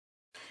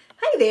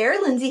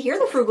there, Lindsay here,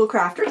 the Frugal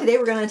Crafter. Today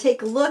we're going to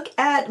take a look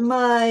at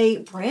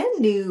my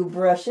brand new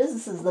brushes.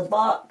 This is the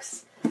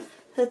box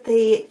that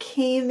they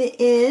came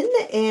in,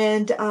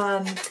 and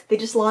they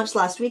just launched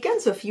last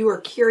weekend, so if you are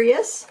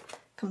curious,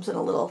 comes in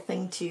a little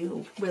thing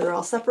too where they're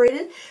all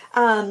separated.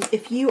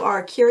 If you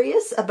are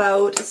curious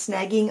about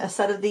snagging a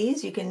set of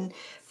these, you can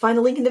find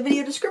a link in the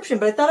video description,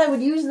 but I thought I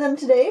would use them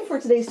today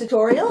for today's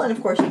tutorial, and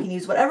of course you can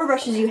use whatever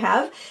brushes you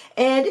have,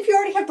 and if you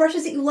already have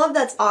brushes that you love,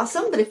 that's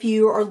awesome, but if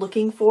you are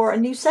looking for a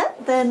new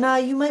set, then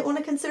you might want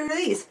to consider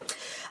these.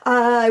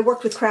 I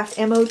worked with Craft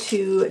Ammo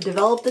to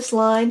develop this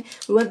line.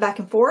 We went back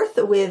and forth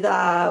with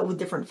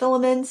different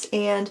filaments,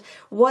 and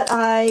what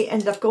I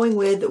ended up going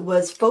with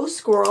was faux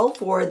squirrel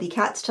for the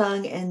cat's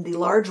tongue and the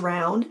large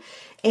round,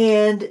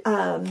 and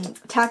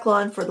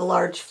Taklon for the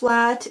large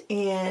flat,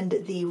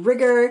 and the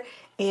rigger,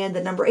 and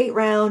the number 8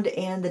 round,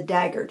 and the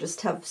dagger,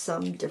 just have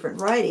some different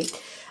variety.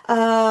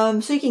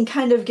 So you can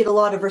kind of get a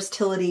lot of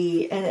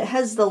versatility, and it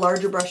has the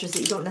larger brushes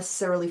that you don't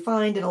necessarily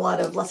find in a lot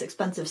of less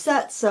expensive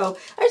sets, so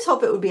I just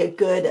hope it would be a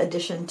good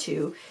addition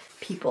to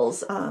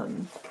people's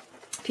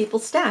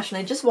stash. And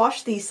I just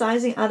washed the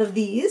sizing out of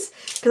these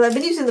because I've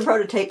been using the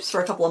prototypes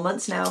for a couple of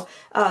months now,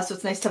 so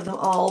it's nice to have them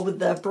all with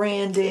the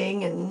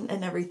branding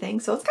and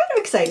everything, so it's kind of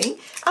exciting.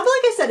 But like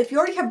I said, if you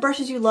already have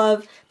brushes you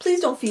love,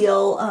 please don't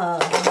feel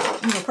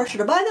pressure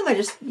to buy them. I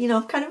just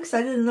kind of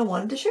excited and I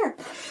wanted to share.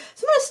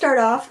 So I'm going to start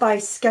off by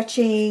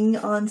sketching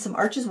on some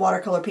Arches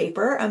watercolor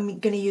paper. I'm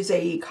going to use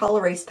a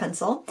color erase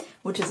pencil,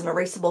 which is an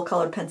erasable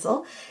colored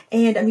pencil,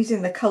 and I'm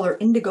using the color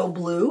indigo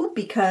blue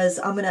because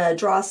I'm going to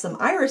draw some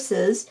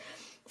irises.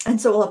 And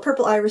so we'll have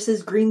purple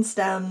irises, green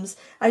stems.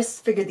 I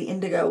just figured the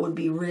indigo would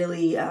be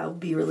really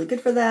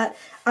good for that.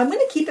 I'm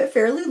going to keep it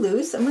fairly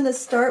loose. I'm going to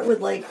start with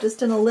like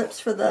just an ellipse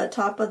for the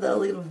top of the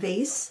little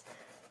vase,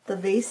 the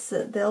vase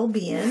that they'll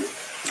be in.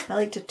 I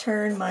like to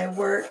turn my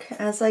work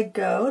as I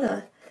go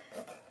to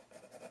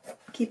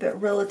keep it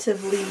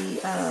relatively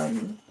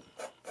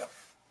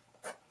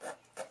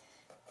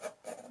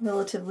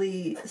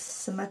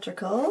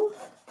symmetrical.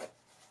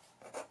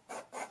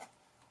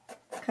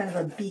 Kind of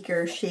a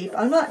beaker shape.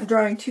 I'm not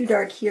drawing too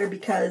dark here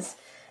because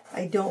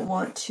I don't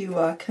want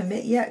to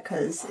commit yet,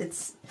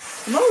 because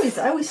I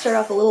always start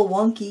off a little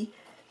wonky,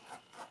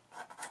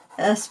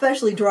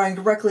 especially drawing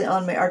directly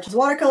on my Arches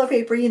watercolor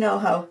paper. You know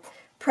how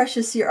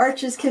precious your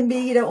arches can be.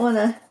 You don't want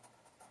to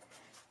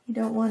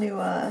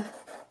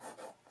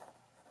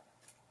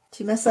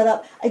mess that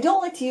up. I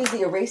don't like to use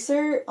the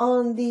eraser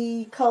on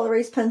the color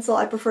erase pencil.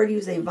 I prefer to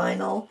use a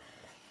vinyl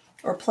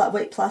or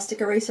white plastic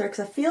eraser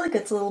because I feel like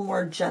it's a little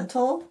more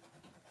gentle.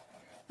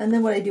 And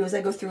then what I do is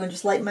I go through and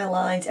just lighten my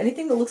lines.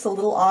 Anything that looks a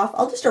little off,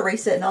 I'll just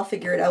erase it and I'll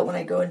figure it out when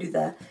I go and do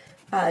the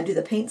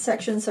paint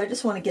section. So I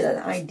just want to get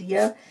an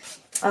idea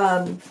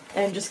and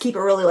just keep it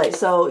really light.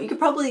 So you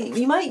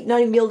might not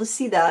even be able to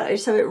see that. I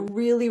just have it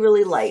really,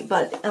 really light.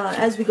 But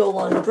as we go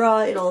along and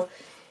draw, it'll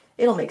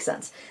make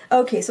sense.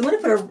 Okay, so I'm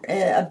going to put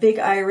a big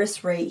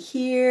iris right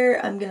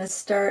here. I'm going to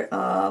start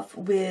off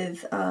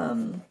with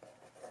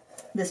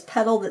this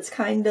petal that's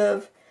kind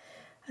of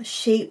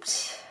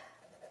shaped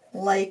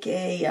like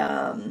a,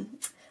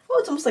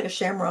 it's almost like a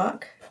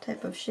shamrock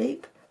type of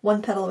shape.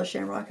 One petal of a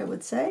shamrock, I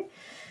would say.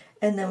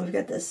 And then we've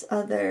got this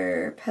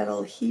other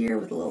petal here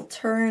with a little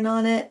turn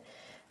on it.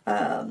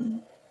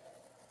 I've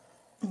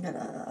got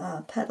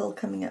a petal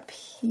coming up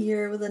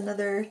here with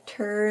another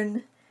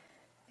turn.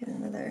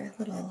 And another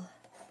little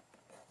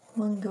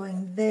one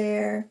going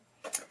there.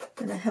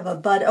 And I have a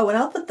bud. Oh, and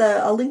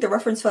I'll link the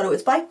reference photo.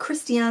 It's by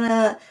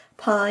Christiana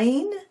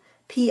Pine,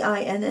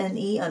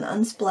 P-I-N-N-E, on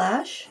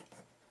Unsplash.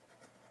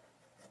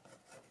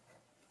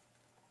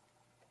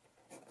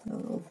 A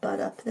little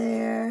bud up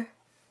there.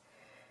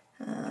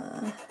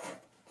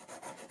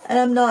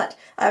 And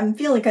I'm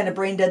feeling kind of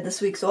brain dead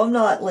this week, so I'm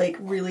not like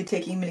really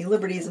taking many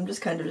liberties. I'm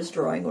just kind of just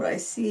drawing what I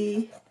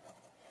see.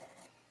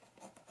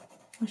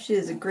 She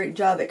does a great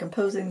job at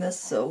composing this,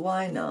 so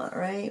why not,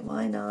 right?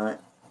 Why not?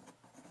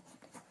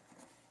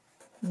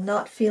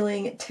 Not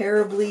feeling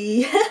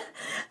terribly,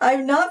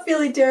 I'm not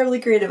feeling terribly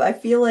creative. I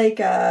feel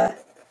like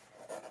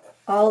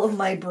all of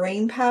my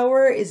brain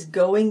power is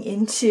going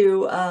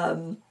into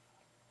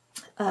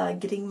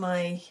getting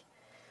my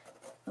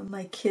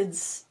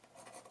kids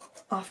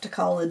off to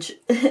college.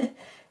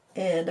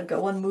 And I've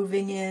got one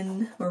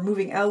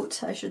moving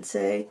out, I should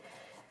say,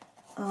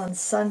 on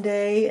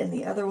Sunday, and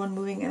the other one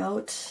moving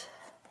out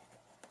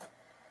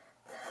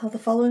the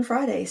following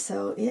Friday.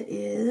 So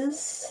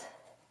it's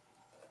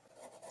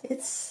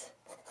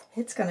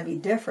going to be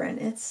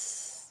different.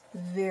 It's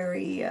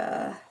very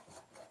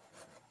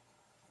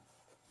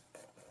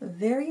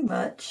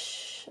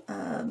much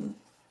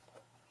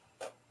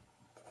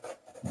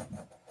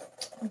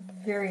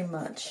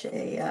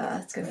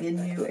it's going to be a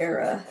new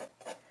era.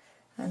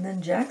 And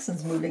then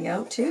Jackson's moving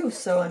out too,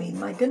 so I mean,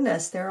 my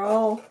goodness, they're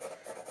all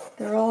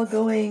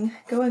going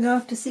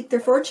off to seek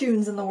their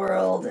fortunes in the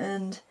world,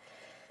 and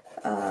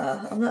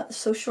I'm not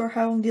so sure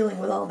how I'm dealing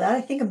with all that. I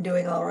think I'm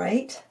doing all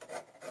right.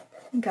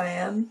 I think I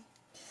am.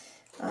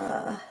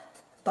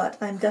 But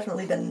I've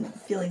definitely been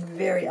feeling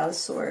very out of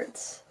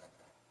sorts.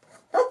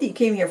 not that you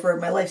came here for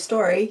my life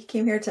story, you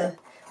came here to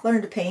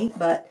learn to paint,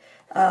 but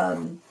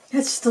it's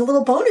just a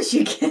little bonus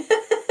you get.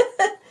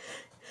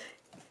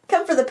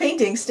 Come for the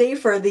painting, stay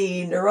for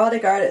the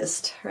neurotic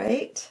artist,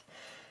 right?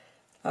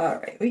 All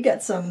right, we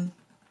got some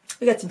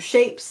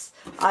shapes.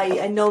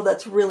 I know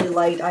that's really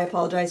light. I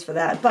apologize for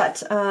that,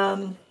 but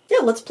yeah,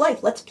 let's play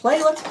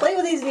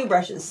with these new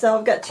brushes. So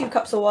I've got 2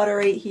 cups of water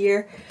right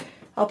here.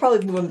 I'll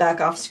probably move them back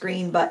off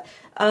screen, but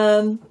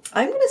I'm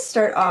going to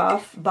start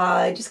off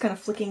by just kind of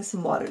flicking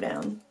some water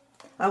down.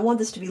 I want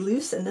this to be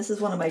loose, and this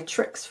is one of my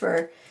tricks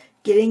for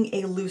getting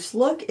a loose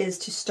look, is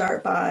to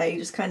start by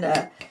just kind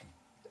of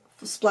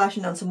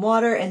splashing down some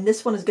water, and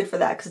this one is good for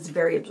that because it's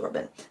very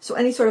absorbent. So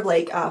any sort of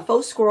like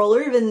faux squirrel,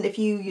 or even if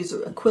you use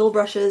quill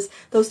brushes,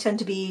 those tend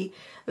to be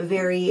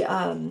very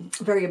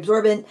very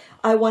absorbent.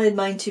 I wanted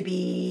mine to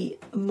be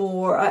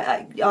more,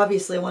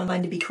 obviously I wanted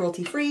mine to be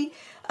cruelty-free.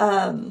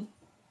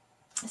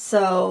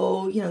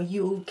 So, you know,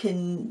 you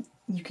can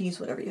use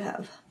whatever you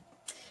have.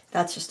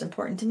 That's just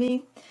important to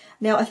me.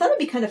 Now, I thought it'd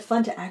be kind of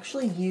fun to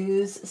actually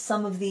use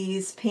some of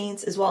these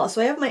paints as well. So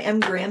I have my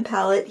M. Graham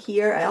palette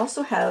here. I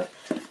also have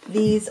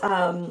these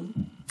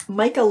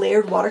mica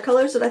layered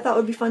watercolors that I thought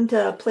would be fun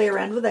to play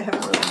around with. I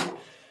haven't really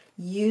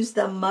used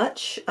them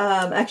much.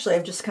 Actually,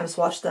 I've just kind of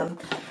swatched them.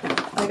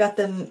 I got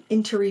them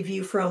into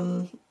review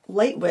from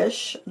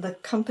Lightwish, the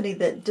company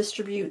that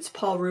distributes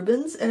Paul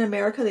Rubens in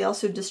America. They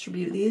also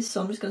distribute these,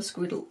 so I'm just going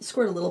to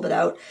squirt a little bit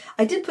out.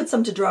 I did put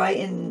some to dry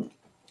in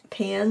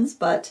pans,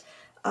 but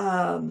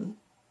I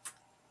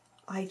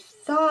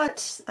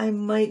thought I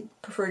might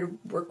prefer to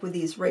work with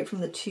these right from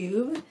the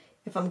tube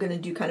if I'm going to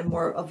do kind of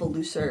more of a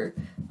looser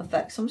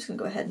effect. So I'm just going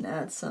to go ahead and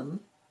add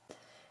some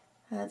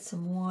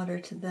water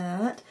to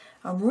that.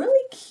 I'm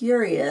really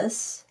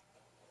curious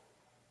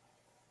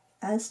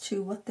as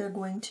to what they're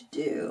going to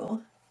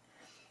do.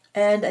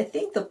 And I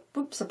think the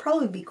boops will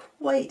probably be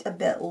quite a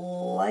bit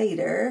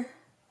lighter.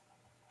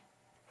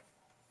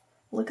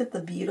 Look at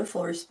the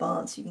beautiful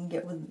response you can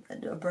get with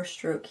a brush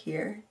stroke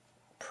here.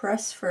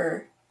 Press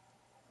for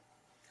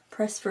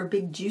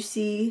big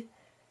juicy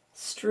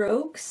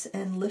strokes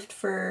and lift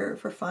for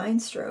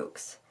fine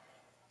strokes.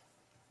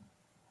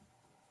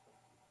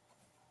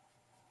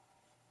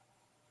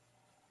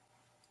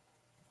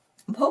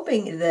 I'm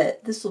hoping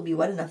that this will be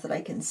wet enough that I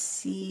can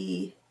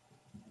see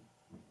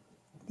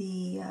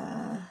the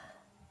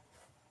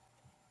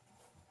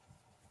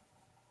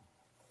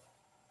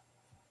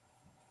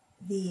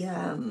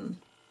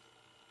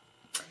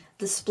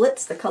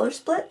splits, the color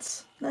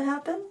splits that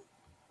happen.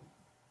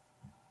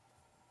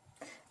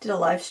 Did a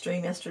live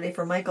stream yesterday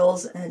for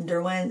Michael's and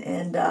Derwin,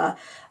 and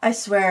I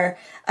swear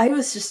I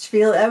was just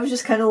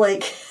kind of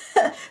like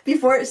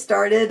before it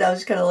started, I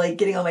was kind of like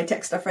getting all my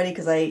tech stuff ready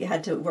because I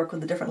had to work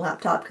with a different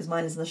laptop because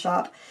mine is in the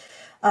shop,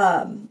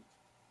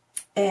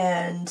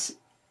 and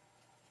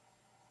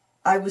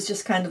I was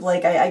just kind of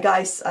like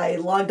I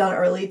logged on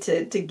early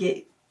to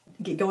get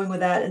going with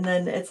that, and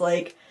then it's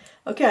like,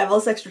 okay, I have all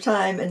this extra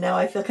time, and now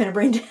I feel kind of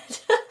brain dead.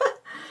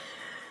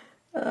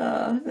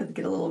 I'm going to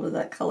get a little bit of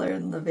that color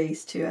in the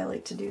vase too. I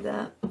like to do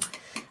that.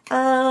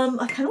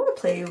 I kind of want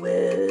to play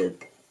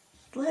with,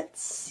 let's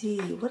see,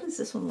 what does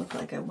this one look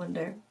like, I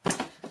wonder?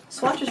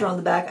 Swatches are on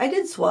the back. I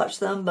did swatch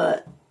them,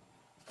 but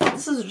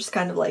this is just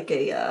kind of like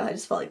I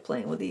just felt like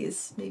playing with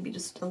these, maybe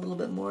just a little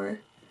bit more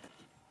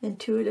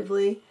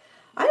intuitively.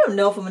 I don't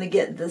know if I'm going to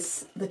get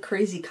the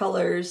crazy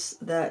colors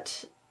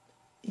that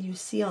you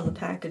see on the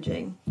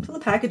packaging. So the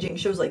packaging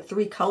shows like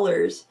 3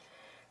 colors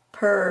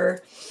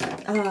per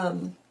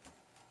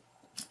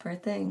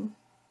thing.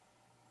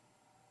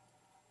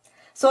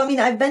 So I mean,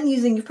 I've been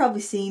using, you've probably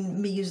seen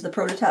me use the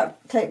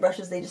prototype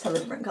brushes. They just have a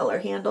different color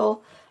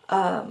handle.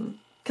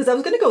 Because I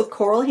was going to go with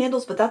coral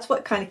handles, but that's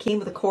what kind of came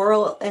with the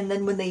coral. And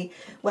then when I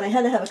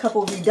had to have a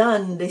couple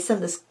redone, they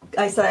sent this,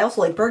 I said I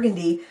also like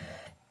burgundy.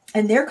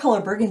 And their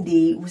color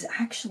burgundy was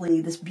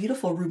actually this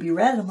beautiful ruby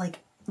red. I'm like,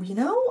 you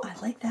know, I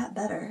like that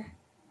better.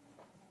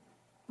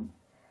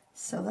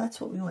 So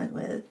that's what we went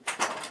with.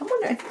 I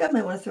wonder, I think I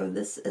might want to throw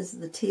this as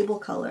the table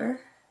color.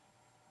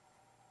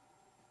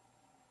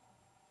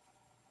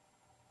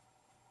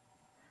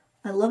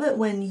 I love it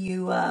when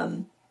you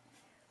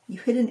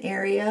hit an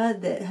area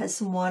that has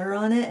some water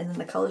on it and then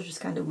the colors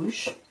just kind of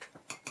whoosh.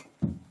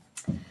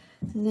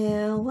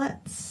 Now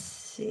let's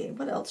see,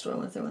 what else do I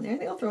want to throw in there? I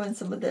think I'll throw in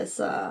some of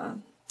this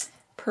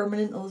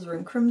permanent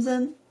alizarin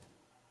crimson.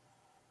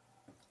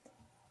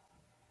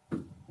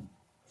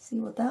 See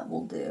what that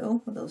will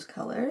do with those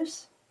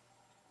colors.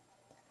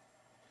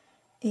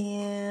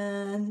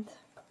 And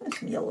there's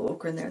some yellow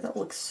ochre in there. That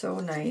looks so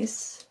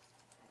nice.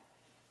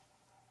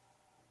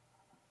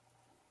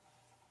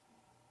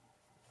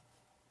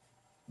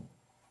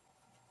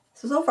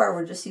 So far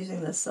we're just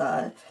using this,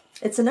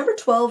 it's a number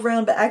 12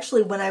 round, but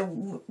actually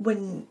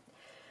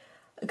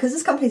because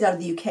this company's out of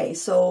the UK,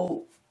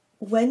 so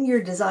when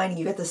you're designing,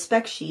 you get the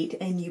spec sheet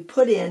and you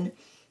put in,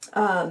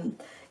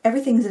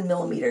 everything's in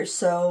millimeters.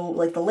 So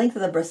like the length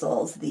of the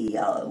bristles, the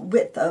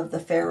width of the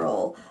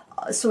ferrule.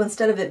 So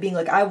instead of it being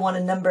like, I want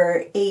a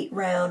number 8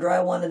 round, or I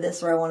wanted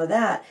this, or I wanted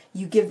that,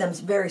 you give them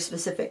very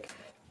specific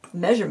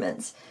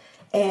measurements.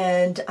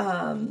 And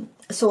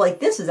so like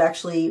this is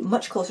actually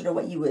much closer to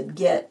what you would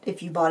get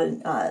if you bought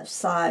a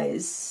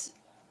size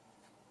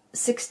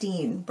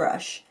 16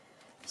 brush.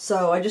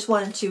 So I just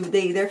wanted to,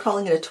 they're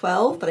calling it a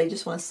 12, but I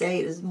just want to say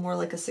it is more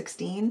like a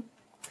 16.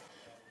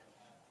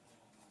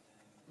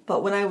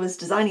 But when I was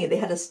designing it, they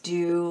had us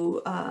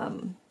do,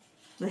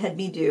 they had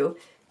me do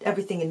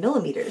everything in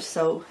millimeters.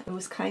 So it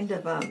was kind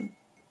of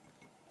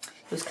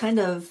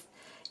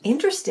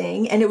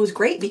interesting, and it was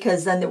great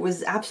because then there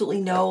was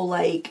absolutely no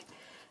like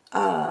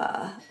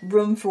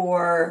room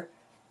for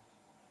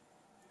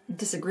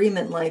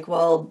disagreement. Like,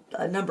 well,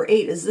 number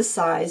 8 is this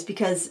size,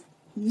 because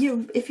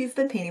if you've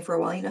been painting for a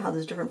while, you know how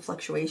there's different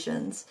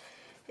fluctuations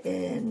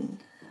in.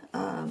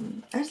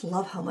 I just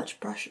love how much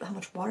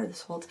water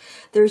this holds.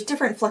 There's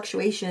different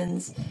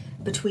fluctuations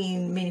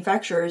between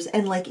manufacturers,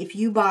 and like if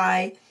you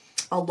buy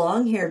a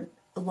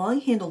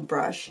long-handled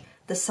brush,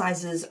 the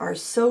sizes are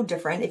so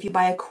different. If you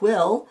buy a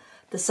quill,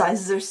 the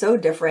sizes are so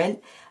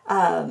different.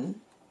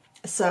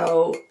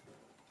 So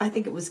I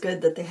think it was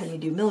good that they had me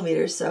do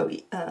millimeters. So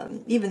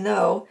even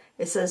though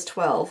it says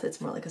 12,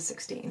 it's more like a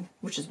 16,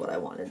 which is what I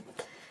wanted.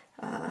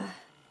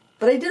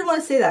 But I did want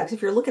to say that, because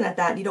if you're looking at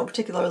that and you don't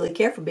particularly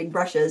care for big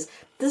brushes,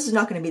 this is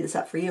not going to be the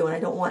set for you, and I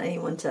don't want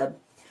anyone to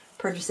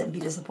purchase it and be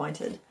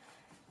disappointed.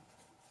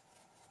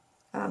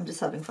 I'm just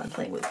having fun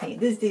playing with paint.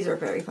 These are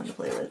very fun to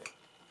play with.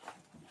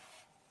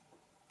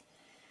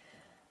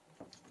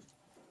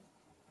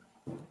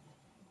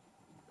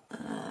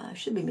 I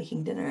should be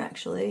making dinner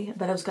actually,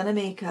 but I was going to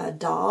make a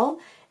dal,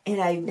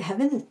 and I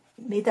haven't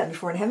made that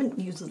before, and I haven't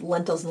used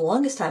lentils in the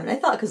longest time, and I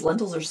thought because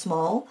lentils are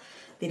small,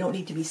 they don't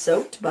need to be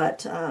soaked,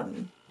 but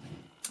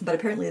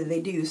apparently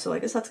they do, so I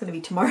guess that's going to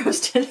be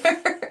tomorrow's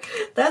dinner.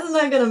 That's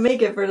not going to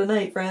make it for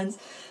tonight, friends.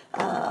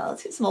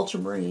 Let's get some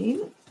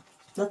ultramarine.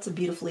 That's a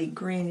beautifully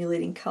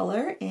granulating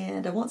color,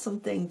 and I want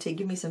something to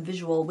give me some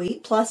visual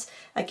weight. Plus,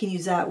 I can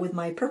use that with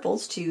my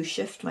purples to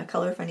shift my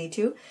color if I need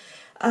to.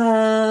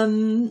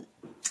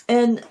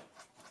 And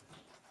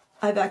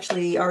I've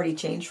actually already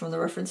changed from the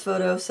reference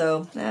photo,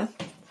 so and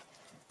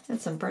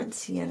some burnt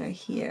sienna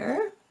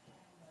here.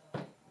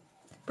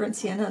 Burnt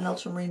sienna and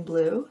ultramarine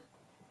blue.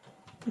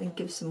 I'm going to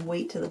give some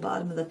weight to the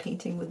bottom of the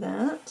painting with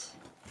that.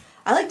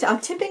 I'm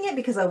tipping it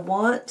because I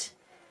want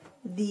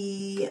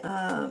the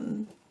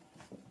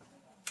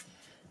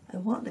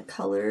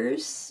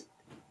colors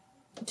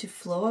to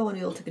flow. I want to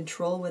be able to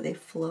control where they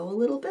flow a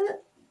little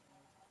bit.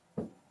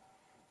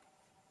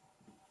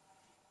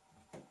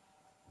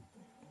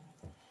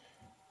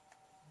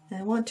 And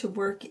I want to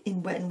work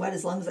in wet and wet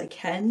as long as I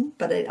can,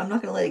 but I'm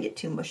not going to let it get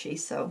too mushy,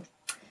 so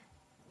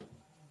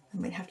I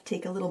might have to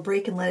take a little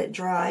break and let it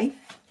dry.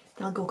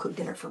 Then I'll go cook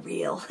dinner for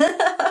real.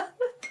 Got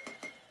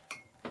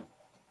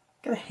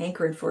a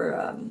hankering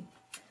for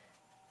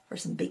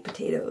some baked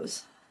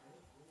potatoes.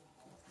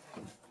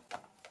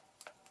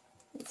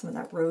 Get some of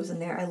that rose in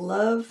there. I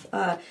love,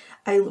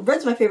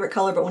 red's my favorite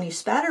color, but when you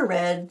spatter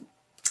red,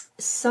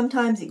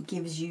 sometimes it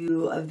gives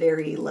you a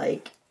very,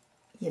 like,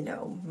 you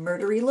know,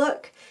 murdery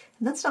look.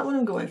 And that's not what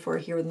I'm going for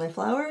here with my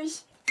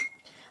flowers.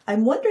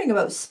 I'm wondering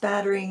about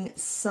spattering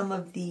some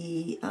of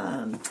the,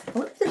 I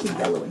wonder if there's a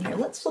yellow in here.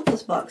 Let's flip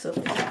this box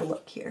open and take a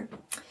look here.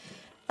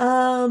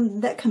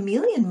 That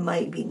chameleon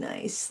might be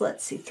nice.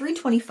 Let's see,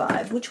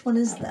 325. Which one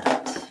is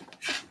that?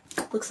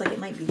 Looks like it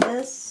might be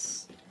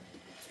this.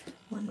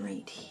 One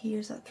right here,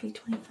 is that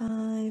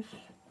 325?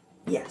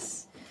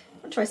 Yes.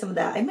 I'll try some of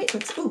that. I might,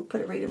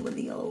 put it right in with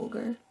the yellow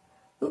ochre.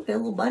 Ooh, got a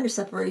little binder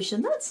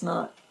separation. That's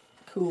not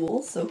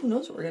cool. So who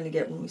knows what we're going to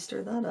get when we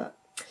stir that up.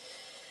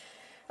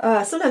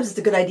 Sometimes it's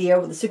a good idea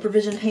with the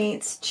supervision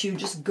paints to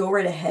just go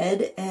right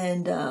ahead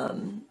and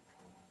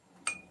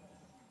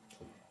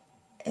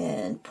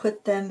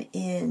put them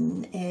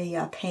in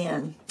a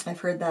pan. I've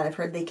heard that. I've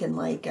heard they can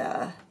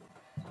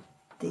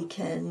they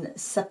can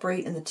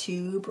separate in the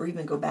tube or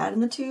even go bad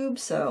in the tube.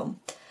 So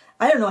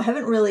I don't know. I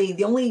haven't really,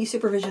 the only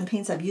supervision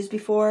paints I've used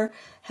before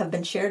have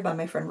been shared by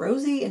my friend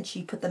Rosie, and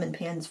she put them in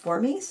pans for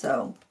me.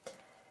 So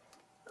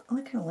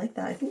I kind of like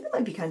that. I think that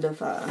might be kind of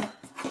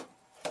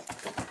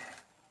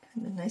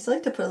nice. I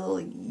like to put a little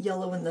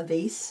yellow in the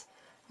vase,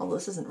 although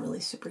this isn't really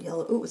super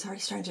yellow. Oh, it's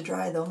already starting to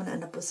dry though. I'm going to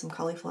end up with some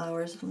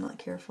cauliflowers if I'm not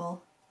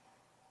careful.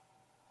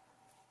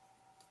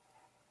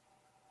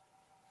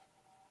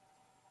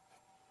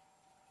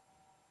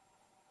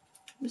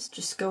 I'm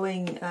just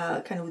going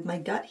kind of with my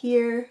gut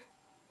here.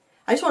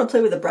 I just want to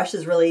play with the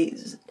brushes, really,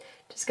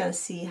 just kind of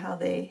see how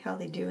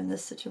they do in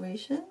this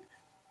situation.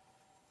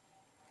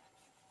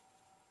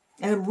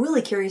 And I'm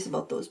really curious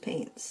about those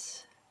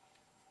paints.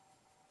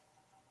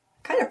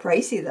 Kind of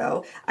pricey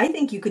though. I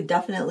think you could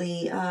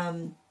definitely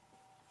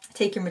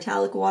take your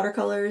metallic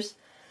watercolors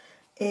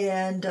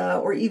and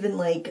or even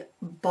like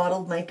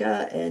bottled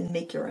mica and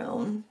make your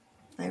own.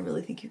 I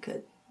really think you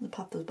could.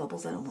 Pop those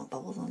bubbles. I don't want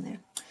bubbles on there.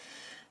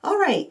 All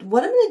right,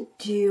 what I'm going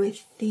to do, I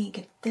think,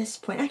 at this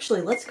point,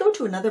 actually, let's go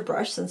to another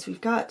brush since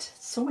we've got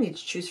so many to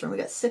choose from. We've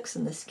got 6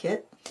 in this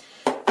kit.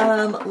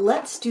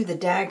 Let's do the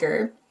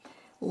dagger.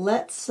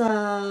 Let's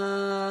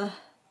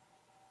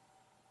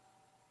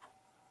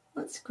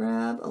Let's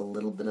grab a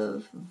little bit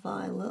of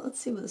violet. Let's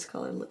see what this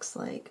color looks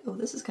like. Oh,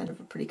 this is kind of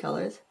a pretty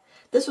color.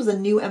 This was a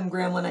new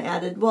M-gram one I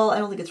added. Well, I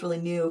don't think it's really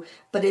new,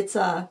 but it's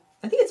I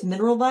think it's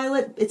mineral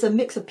violet. It's a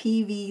mix of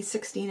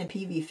PV16 and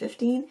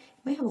PV15. It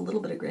might have a little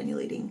bit of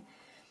granulating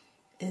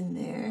in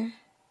there.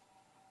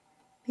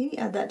 Maybe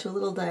add that to a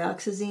little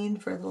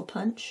dioxazine for a little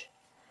punch.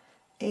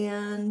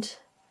 And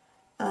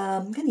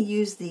I'm going to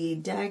use the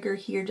dagger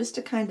here just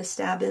to kind of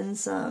stab in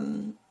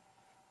some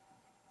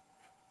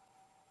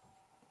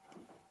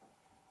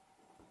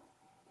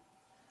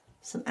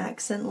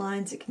accent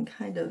lines. It can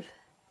kind of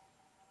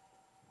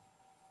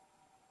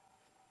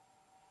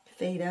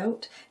fade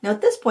out. Now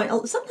at this point,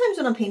 sometimes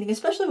when I'm painting,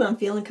 especially when I'm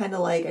feeling kind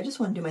of like I just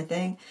want to do my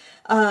thing,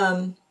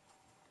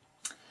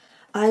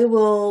 I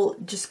will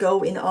just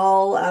go in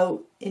all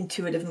out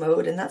intuitive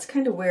mode, and that's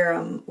kind of where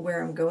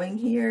I'm going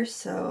here.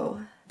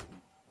 So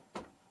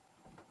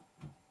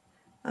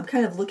I'm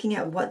kind of looking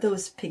at what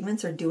those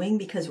pigments are doing,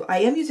 because I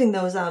am using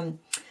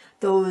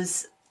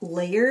those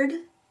layered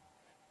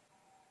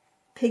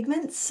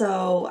pigments.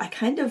 So I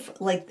kind of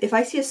like, if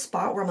I see a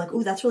spot where I'm like,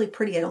 ooh, that's really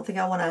pretty, I don't think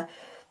I want to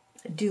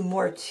do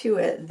more to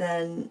it,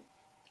 then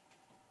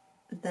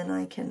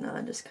I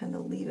can just kind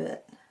of leave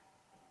it.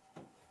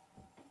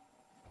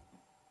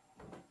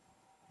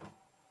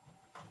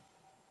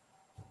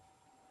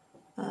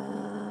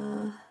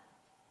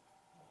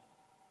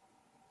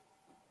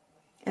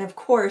 And of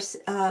course,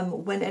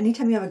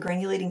 anytime you have a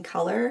granulating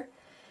color,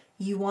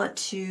 you want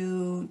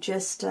to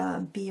just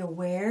be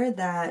aware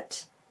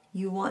that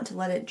you want to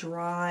let it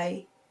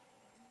dry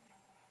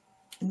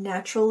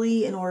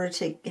naturally in order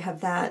to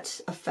have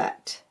that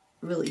effect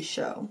really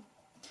show.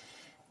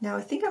 Now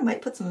I think I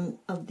might put some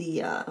of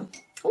the,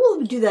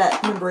 we'll do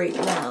that number 8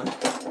 round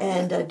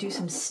and do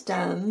some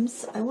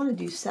stems. I want to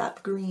do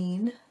sap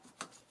green.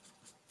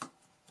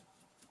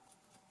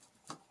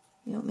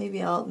 You know,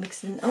 maybe I'll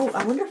mix it in. Oh,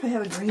 I wonder if I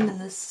have a green in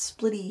this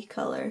splitty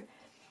color.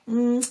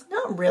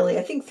 Not really.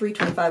 I think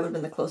 325 would have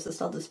been the closest.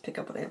 I'll just pick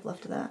up what I have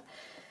left of that.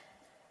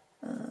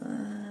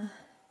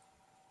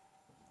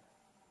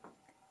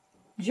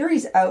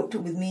 Jury's out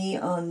with me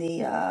on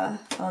the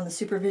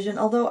supervision,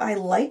 although I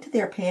liked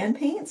their pan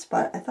paints,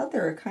 but I thought they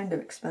were kind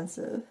of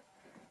expensive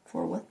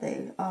for what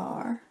they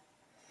are.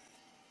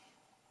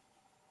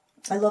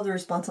 I love the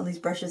response on these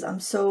brushes. I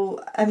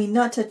mean,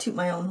 not to toot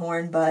my own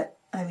horn, but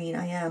I mean,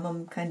 I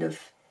kind of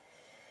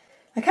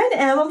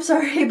am, I'm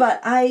sorry,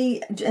 but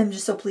I am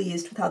just so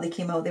pleased with how they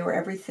came out. They were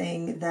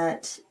everything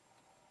that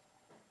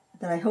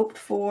I hoped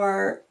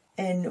for,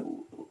 and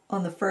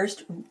on the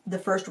first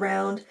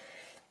round,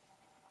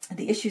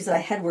 the issues that I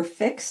had were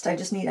fixed. I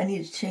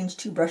needed to change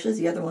 2 brushes.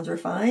 The other ones were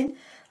fine.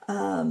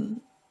 And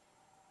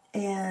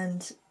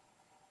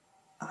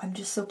I'm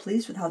just so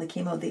pleased with how they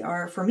came out. They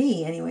are, for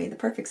me anyway, the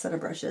perfect set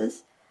of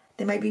brushes.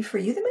 They might be for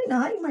you, they might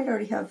not. You might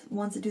already have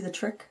ones that do the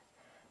trick.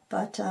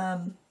 But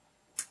I'm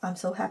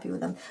so happy with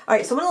them. All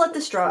right, so I'm going to let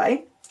this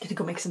dry. Gonna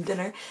go make some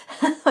dinner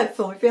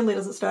so my family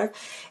doesn't starve.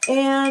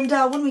 And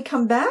when we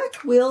come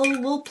back,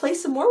 we'll play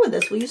some more with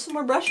this. We'll use some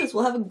more brushes.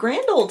 We'll have a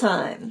grand old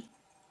time.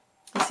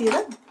 I'll see you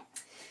then.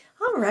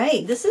 All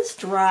right, this is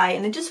dry,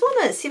 and I just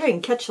want to see if I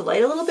can catch the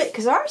light a little bit,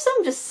 because there are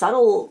some just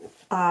subtle,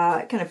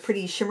 kind of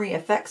pretty shimmery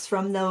effects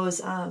from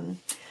those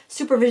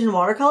supervision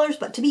watercolors.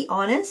 But to be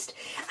honest,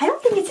 I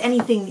don't think it's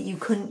anything that you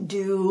couldn't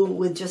do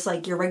with just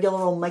like your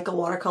regular old Michael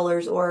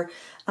watercolors, or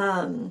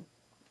and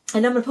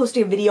I'm going to post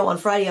a video on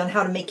Friday on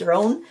how to make your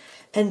own.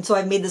 And so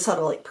I've made this out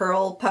of like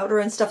pearl powder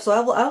and stuff. So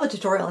I'll have a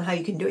tutorial on how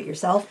you can do it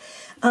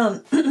yourself.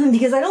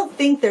 Because I don't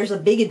think there's a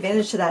big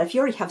advantage to that. If you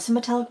already have some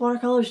metallic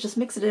watercolors, just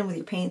mix it in with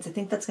your paints. I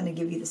think that's going to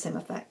give you the same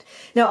effect.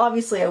 Now,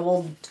 obviously, I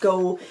will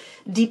go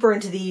deeper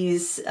into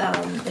these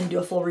and do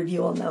a full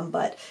review on them.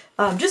 But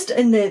just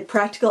in the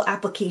practical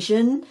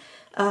application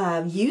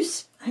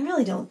use, I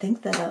really don't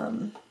think that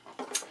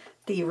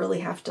that you really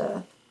have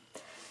to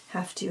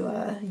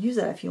use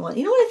that if you want.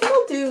 You know what I think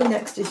I'll do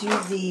next is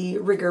use the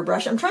rigger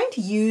brush. I'm trying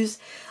to use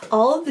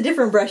all of the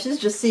different brushes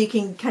just so you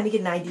can kind of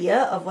get an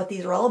idea of what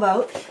these are all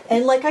about.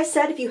 And like I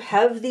said, if you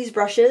have these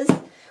brushes,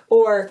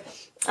 or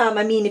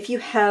I mean, if you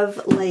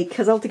have like,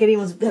 because I don't think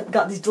anyone's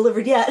got these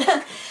delivered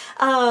yet,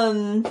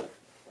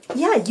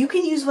 yeah, you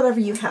can use whatever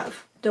you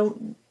have.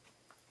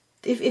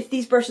 If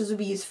these brushes would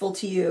be useful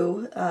to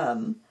you,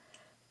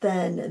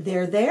 then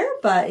they're there.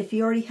 But if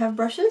you already have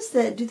brushes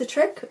that do the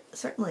trick,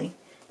 certainly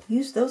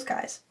use those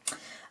guys.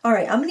 All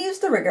right, I'm going to use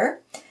the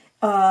rigger,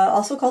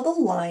 also called the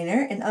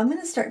liner, and I'm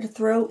going to start to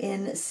throw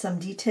in some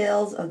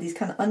details of these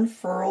kind of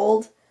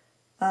unfurled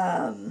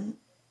petals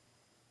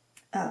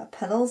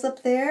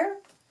up there.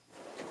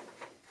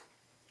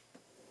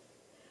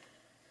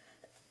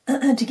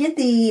 To get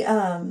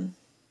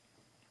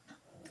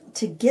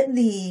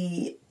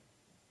the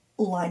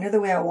liner the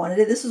way I wanted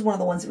it, this is one of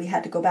the ones that we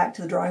had to go back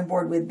to the drawing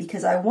board with,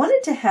 because I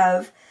wanted to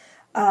have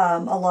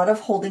a lot of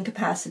holding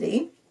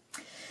capacity.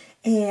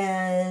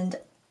 And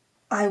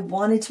I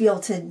wanted to be able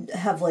to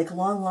have like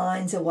long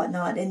lines and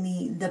whatnot.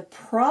 And the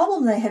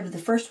problem that I had with the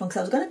first one,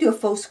 because I was going to do a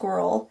faux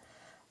squirrel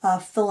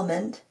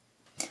filament,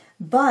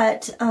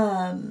 but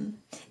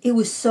it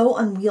was so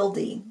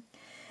unwieldy.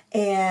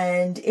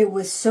 and it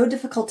was so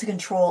difficult to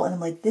control, and I'm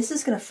like, this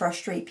is going to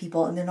frustrate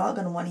people and they're not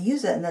going to want to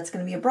use it, and that's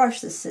going to be a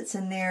brush that sits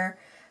in their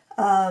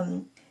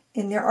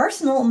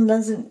arsenal and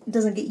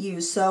doesn't get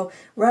used. So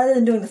rather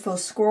than doing the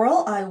faux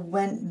squirrel, I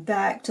went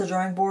back to the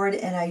drawing board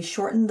and I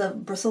shortened the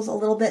bristles a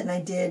little bit and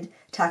I did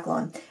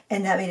tack-on,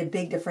 and that made a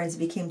big difference. It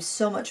became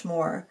so much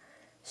more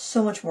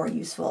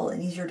useful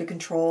and easier to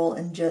control,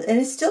 and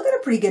it's still got a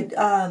pretty good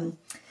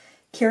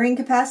carrying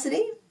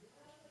capacity.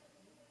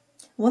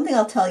 One thing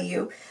I'll tell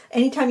you,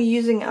 anytime you're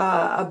using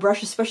a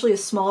brush, especially a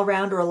small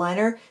round or a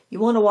liner, you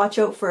want to watch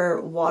out for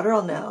water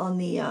on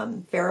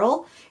the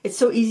ferrule. It's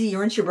so easy, you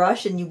rinse your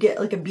brush and you get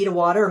like a bead of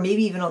water, or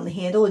maybe even on the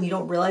handle, and you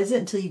don't realize it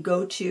until you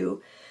go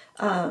to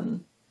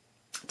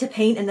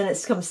paint, and then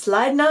it's come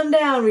sliding on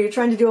down where you're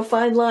trying to do a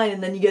fine line,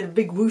 and then you get a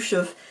big whoosh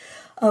of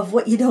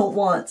what you don't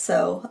want.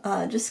 So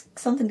just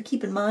something to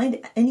keep in mind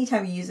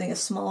anytime you're using a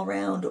small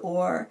round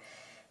or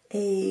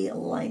a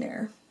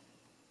liner.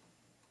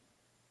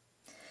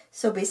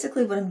 So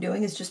basically what I'm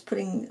doing is just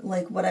putting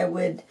like what I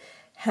would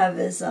have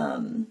as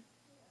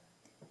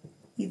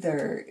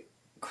either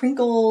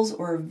crinkles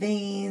or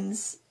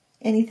veins,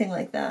 anything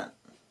like that.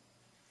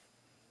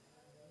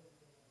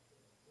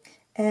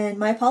 And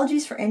my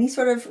apologies for any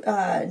sort of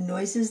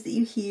noises that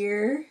you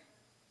hear.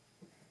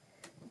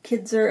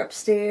 Kids are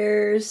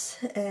upstairs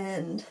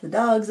and the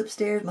dog's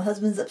upstairs, my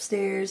husband's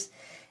upstairs,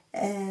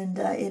 and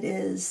it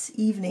is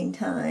evening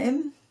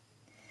time.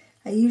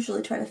 I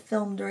usually try to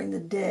film during the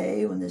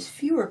day when there's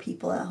fewer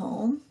people at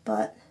home,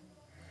 but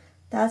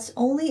that's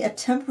only a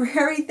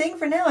temporary thing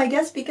for now, I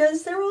guess,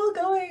 because they're all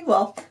going,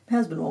 well, my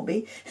husband won't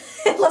be,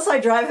 unless I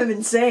drive him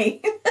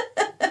insane.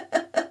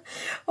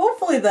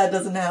 Hopefully that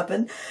doesn't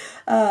happen.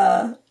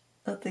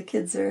 But the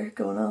kids are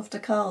going off to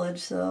college,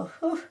 so...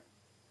 Whew.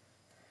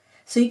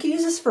 So you can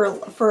use this for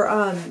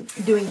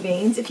doing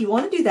veins. If you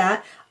want to do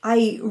that,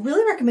 I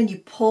really recommend you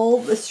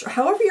pull this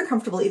however you're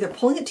comfortable, either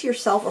pulling it to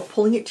yourself or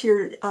pulling it to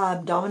your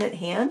dominant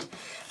hand.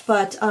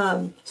 But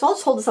so I'll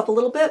just hold this up a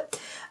little bit.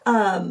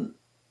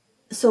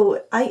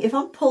 So if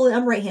I'm pulling,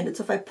 I'm right-handed.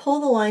 So if I pull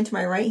the line to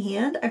my right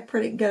hand, I've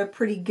got a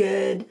pretty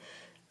good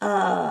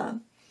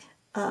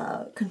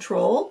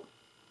control.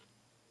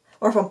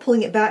 Or if I'm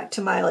pulling it back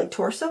to my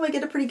torso, I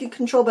get a pretty good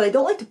control. But I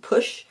don't like to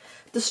push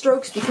the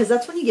strokes because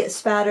that's when you get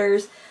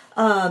spatters.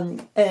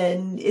 And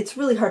it's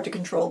really hard to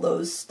control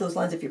those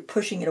lines if you're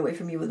pushing it away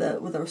from you with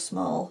a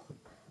small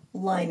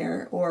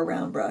liner or a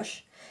round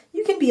brush.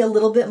 You can be a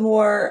little bit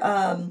more,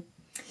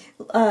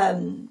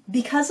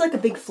 because like a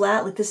big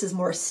flat, like this is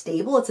more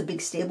stable, it's a big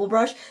stable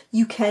brush,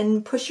 you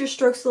can push your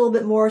strokes a little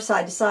bit more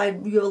side to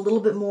side. You have a little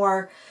bit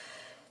more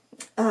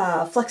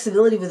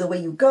flexibility with the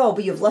way you go,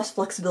 but you have less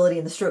flexibility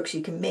in the strokes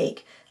you can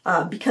make.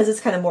 Because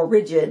it's kind of more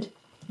rigid,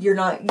 you're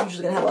not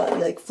usually going to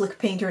have a flick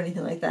paint or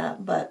anything like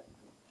that, but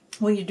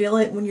when you're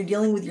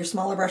dealing with your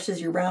smaller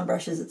brushes, your round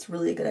brushes, it's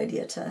really a good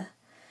idea to,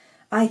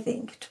 I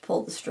think, to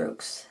pull the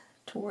strokes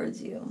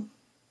towards you.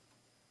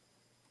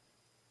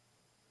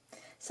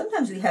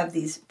 Sometimes we have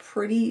these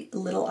pretty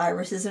little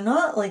irises. They're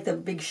not like the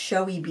big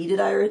showy bearded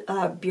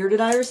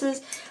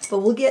irises, but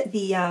we'll get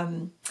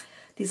the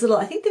these little,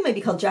 I think they might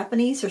be called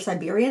Japanese or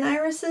Siberian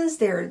irises.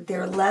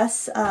 They're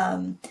less,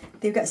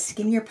 they've got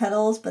skinnier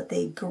petals, but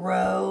they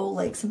grow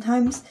like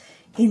sometimes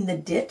in the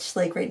ditch,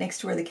 like right next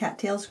to where the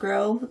cattails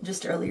grow,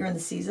 just earlier in the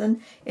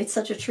season. It's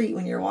such a treat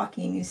when you're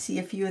walking and you see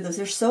a few of those.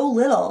 They're so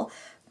little,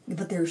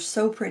 but they're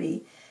so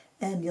pretty,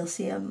 and you'll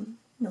see them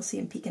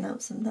peeking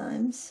out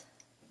sometimes.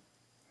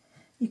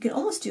 You can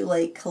almost do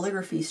like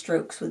calligraphy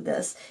strokes with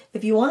this.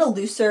 If you want a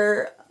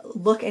looser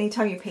look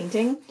anytime you're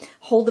painting,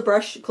 hold the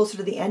brush closer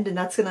to the end and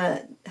that's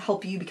gonna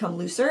help you become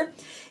looser.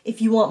 If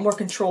you want more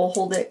control,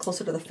 hold it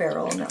closer to the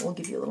ferrule and that will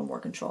give you a little more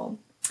control.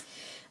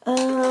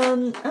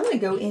 I'm going to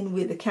go in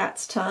with a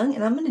cat's tongue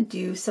and I'm going to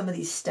do some of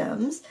these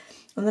stems.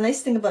 And the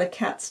nice thing about a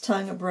cat's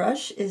tongue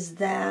brush is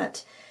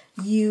that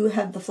you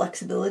have the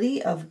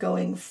flexibility of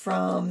going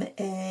from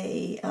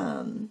a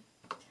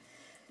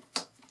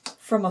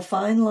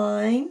fine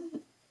line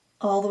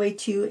all the way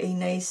to a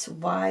nice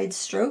wide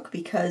stroke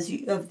because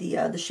of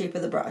the shape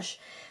of the brush.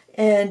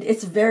 And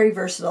it's very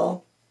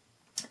versatile.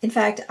 In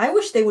fact, I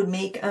wish they would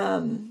make,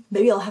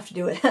 maybe I'll have to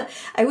do it.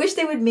 I wish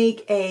they would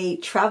make a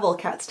travel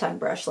cat's tongue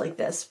brush like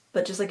this,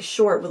 but just like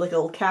short with like a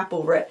little cap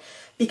over it,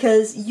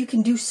 because you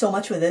can do so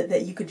much with it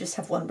that you could just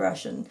have one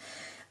brush and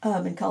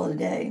call it a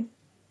day.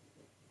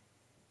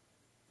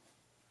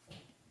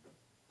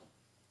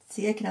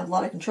 See, I can have a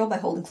lot of control by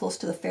holding close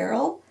to the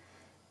ferrule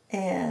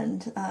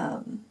and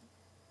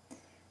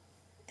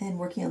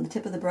working on the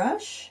tip of the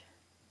brush.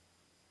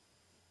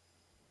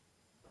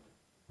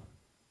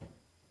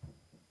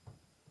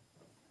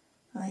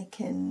 I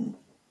can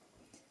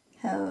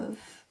have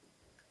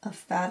a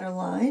fatter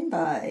line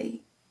by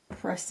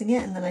pressing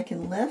it, and then I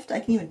can lift. I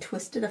can even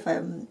twist it if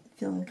I'm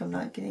feeling like I'm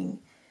not getting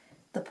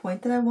the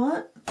point that I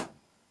want.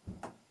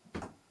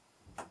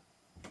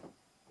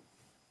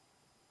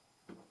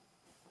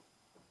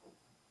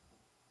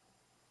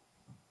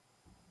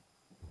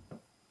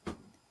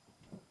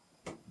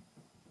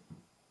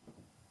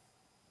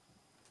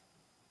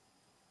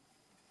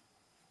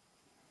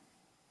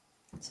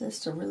 It's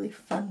just a really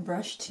fun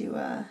brush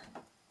to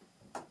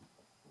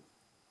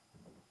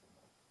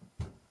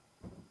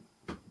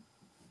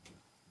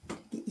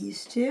get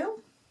used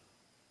to.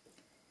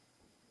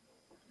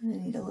 I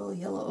need a little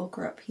yellow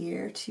ochre up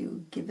here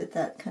to give it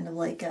that kind of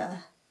like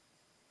a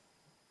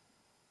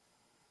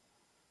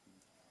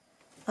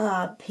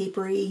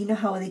papery, you know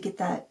how they get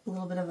that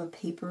little bit of a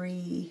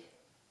papery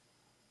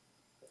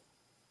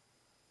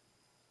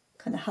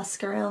kind of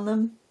husk around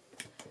them?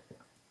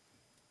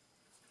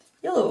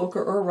 Yellow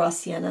ochre or raw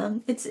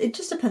sienna. It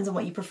just depends on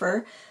what you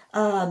prefer.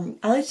 I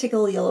like to take a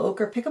little yellow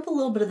ochre, pick up a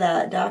little bit of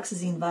that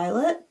dioxazine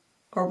violet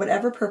or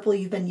whatever purple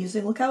you've been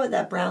using. Look how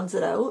that browns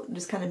it out.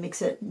 Just kind of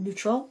makes it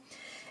neutral.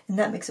 And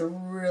that makes a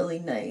really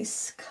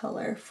nice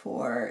color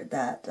for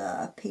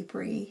that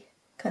papery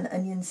kind of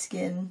onion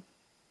skin.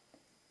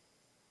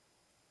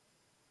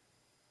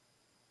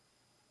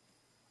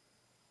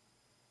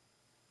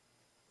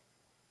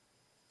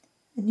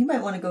 And you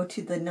might want to go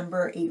to the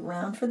number 8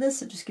 round for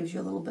this. It just gives you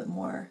a little bit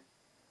more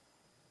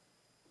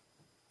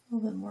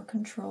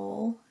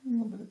control. A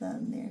little bit of that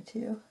in there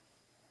too.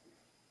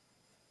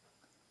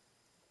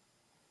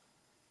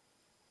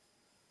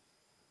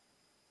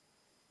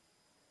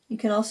 You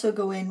can also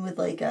go in with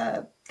like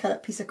a cut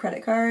up piece of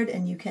credit card,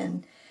 and you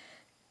can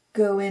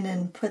go in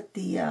and put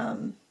the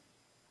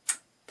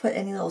put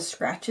any little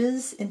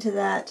scratches into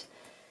that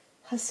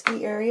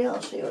husky area.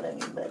 I'll show you what I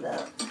mean by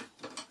that.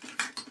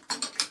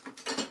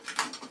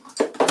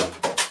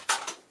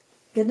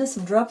 Goodness,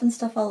 I'm dropping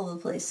stuff all over the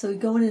place. So you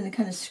go in and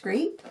kind of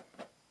scrape,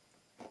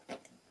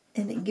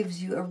 and it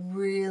gives you a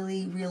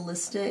really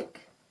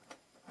realistic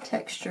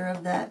texture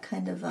of that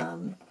kind of,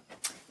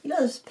 you know,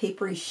 this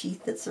papery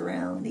sheath that's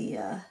around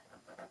the,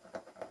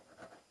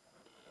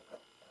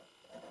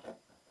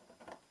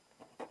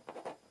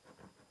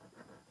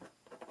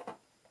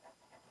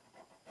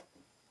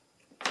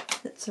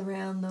 that's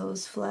around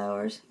those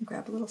flowers.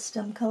 Grab a little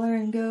stem color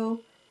and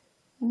go,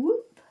 whoop.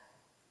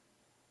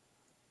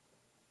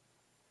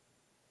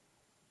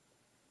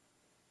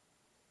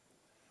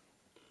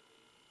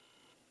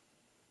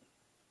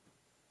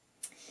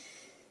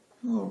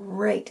 All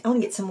right, I want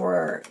to get some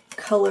more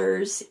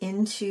colors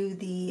into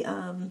the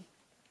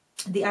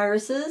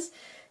irises.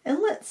 And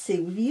let's see,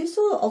 we've used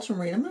a little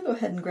ultramarine. I'm going to go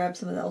ahead and grab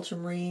some of the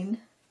ultramarine,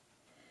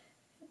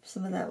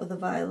 some of that with the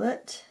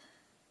violet.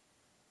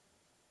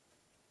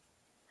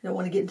 I don't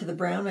want to get into the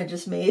brown I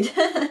just made.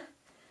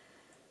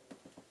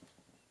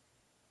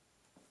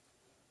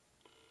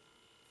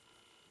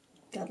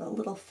 Got a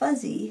little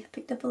fuzzy,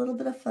 picked up a little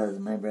bit of fuzz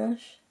in my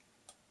brush.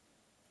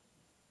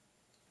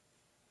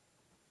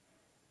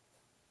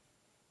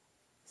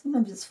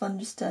 Sometimes it's fun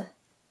just to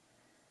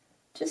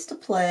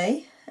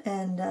play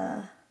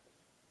and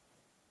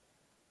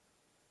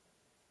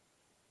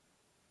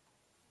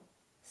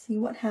see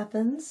what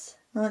happens.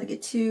 Not to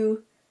get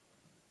too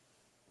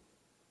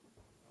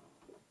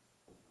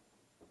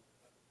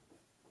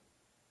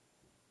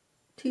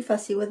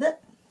fussy with it.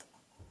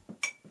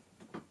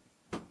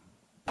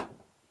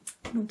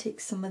 I'm going to take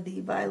some of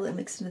the violet,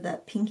 mix into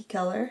that pinky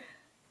color.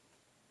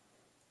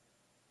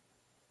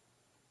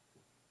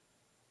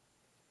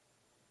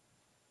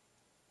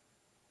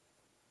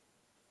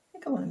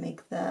 I want to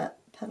make that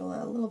petal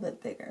a little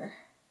bit bigger.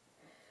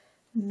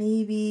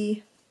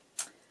 Maybe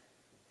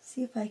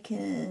see if I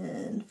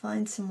can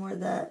find some more of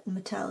that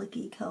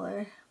metallic-y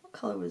color. What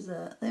color was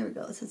that? There we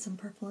go. It had some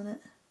purple in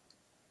it.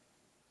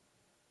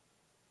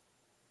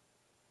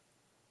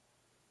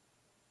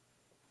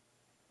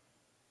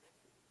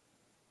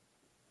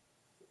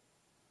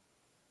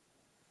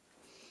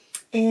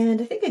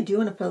 And I think I do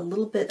want to put a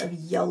little bit of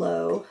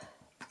yellow.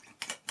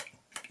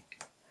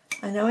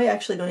 I know I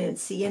actually don't even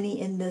see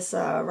any in this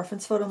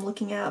reference photo I'm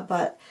looking at,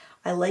 but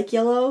I like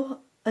yellow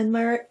in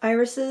my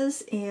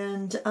irises,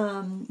 and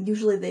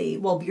usually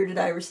bearded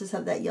irises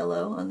have that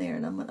yellow on there,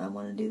 and I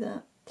want to do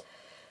that.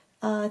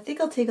 I think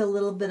I'll take a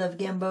little bit of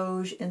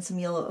gamboge and some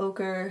yellow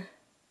ochre.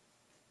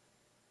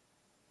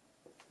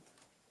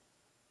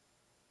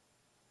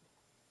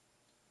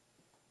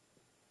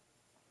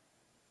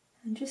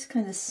 And just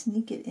kind of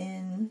sneak it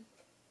in.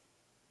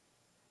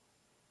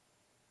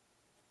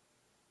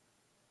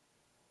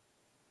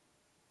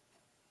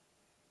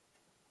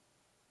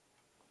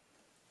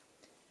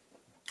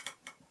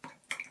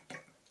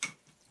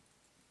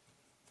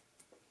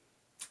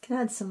 Can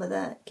add some of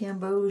that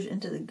gamboge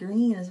into the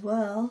green as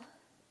well.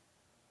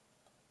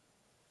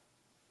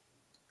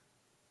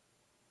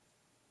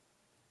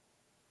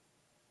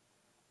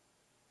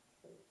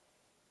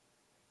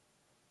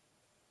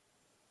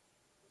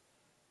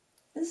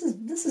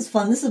 This is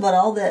fun. This is about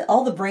all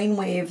the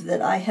brainwave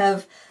that I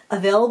have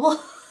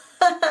available.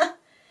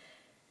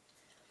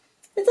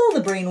 It's all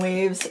the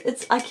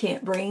brainwaves. I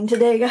can't brain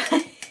today,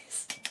 guys.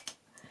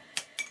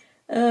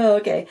 Oh,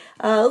 okay.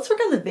 Let's work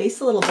on the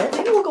base a little bit.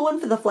 Maybe we'll go in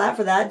for the flat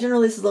for that.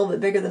 Generally, this is a little bit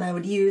bigger than I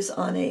would use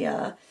on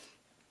a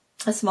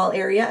small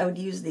area. I would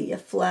use the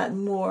flat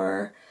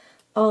more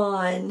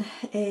on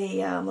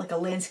a like a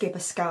landscape, a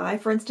sky,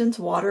 for instance,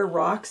 water,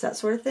 rocks, that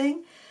sort of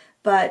thing.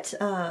 But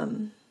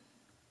I'm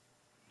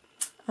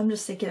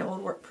just thinking it will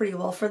work pretty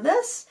well for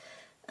this.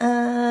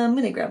 I'm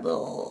going to grab a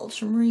little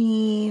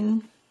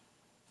ultramarine.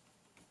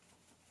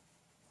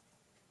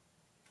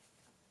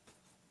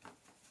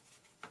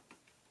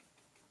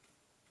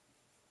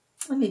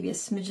 And maybe a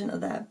smidgen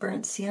of that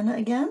burnt sienna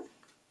again.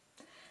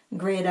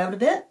 Gray it out a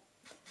bit.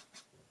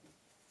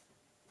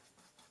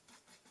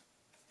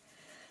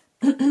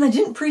 I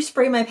didn't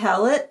pre-spray my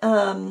palette.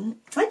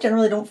 I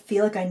generally don't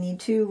feel like I need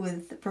to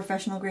with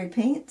professional grade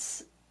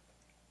paints.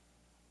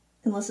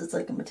 Unless it's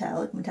like a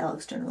metallic.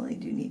 Metallics generally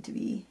do need to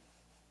be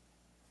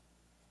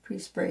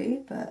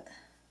pre-sprayed, but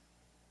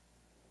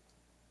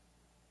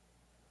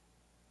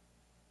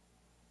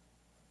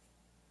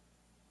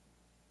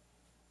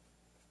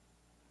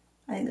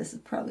I think this is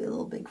probably a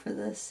little big for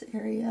this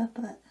area,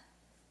 but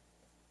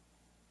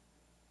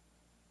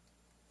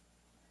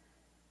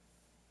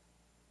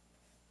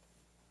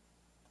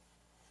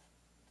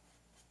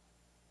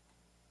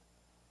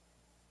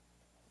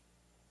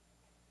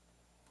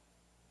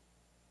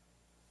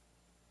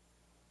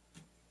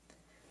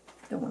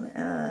I want to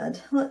add,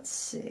 let's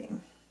see,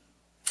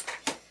 I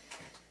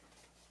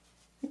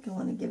think I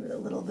want to give it a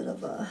little bit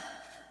of a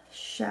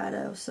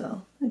shadow,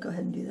 so I'm going to go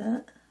ahead and do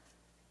that.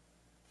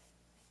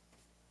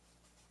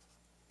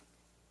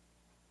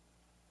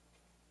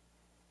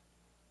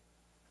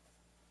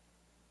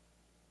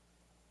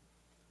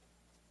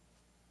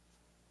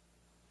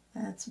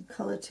 Add some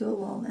color to it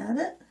while I'm at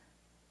it.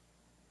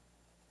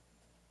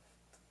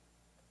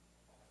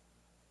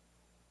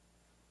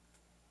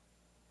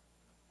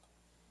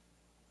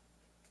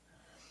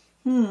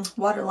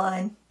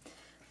 Waterline.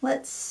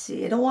 Let's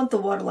see. I don't want the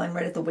waterline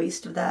right at the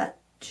waist of that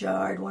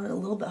jar. I'd want it a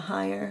little bit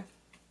higher.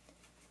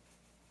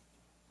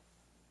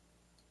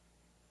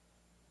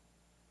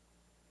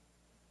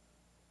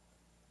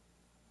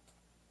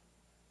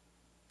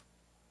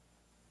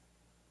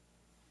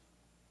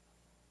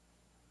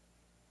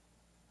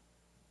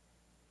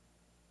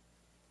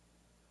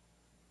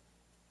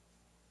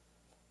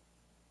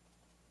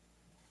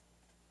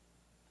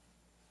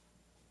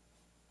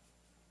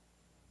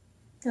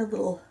 Got a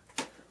little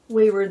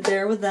wayward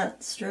there with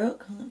that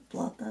stroke. I'm going to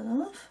blot that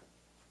off.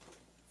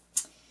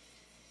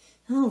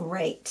 All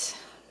right.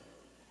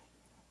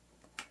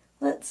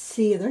 Let's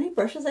see. Are there any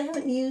brushes I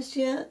haven't used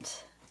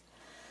yet?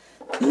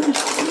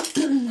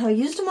 Have I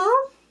used them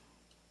all?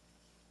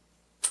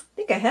 I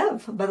think I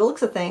have, by the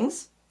looks of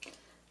things.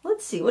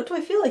 Let's see. What do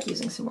I feel like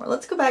using some more?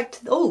 Let's go back to...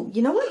 Oh,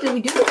 you know what? Did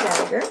we do the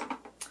dagger?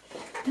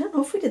 I don't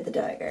know if we did the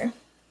dagger.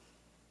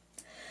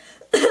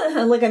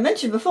 Like I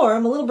mentioned before,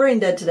 I'm a little brain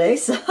dead today,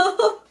 so...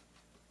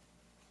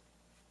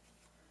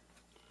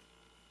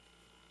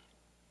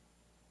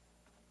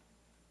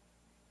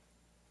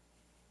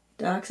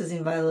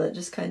 Dioxazine violet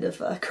just kind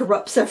of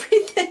corrupts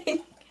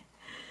everything.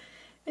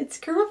 It's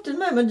corrupted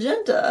my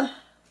magenta.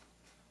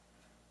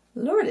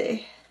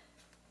 Lordy.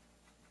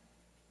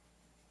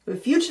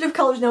 With fugitive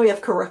colors, now we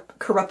have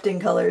corrupting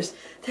colors.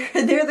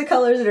 They're the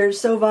colors that are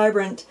so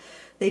vibrant,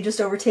 they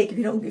just overtake if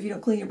you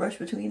don't clean your brush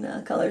between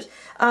colors.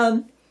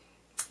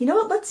 You know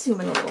what? Let's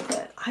zoom in a little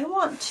bit. I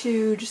want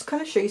to just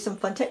kind of show you some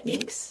fun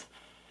techniques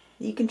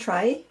that you can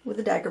try with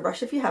a dagger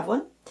brush if you have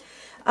one.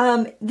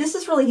 This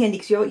is really handy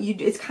because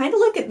it's kind of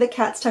like the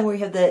cat's tongue where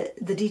you have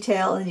the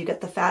detail and you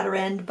get the fatter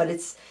end, but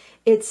it's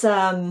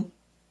got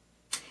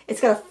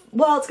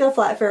a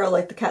flat ferrule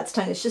like the cat's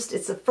tongue.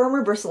 It's a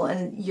firmer bristle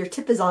and your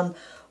tip is on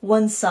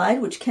one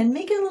side, which can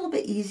make it a little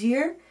bit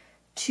easier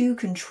to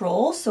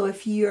control. So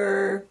if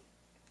you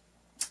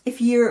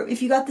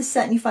got this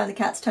set and you find the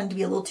cat's tongue to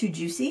be a little too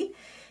juicy,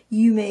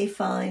 you may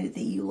find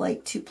that you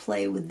like to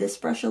play with this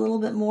brush a little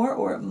bit more,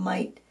 or it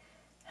might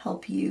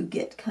help you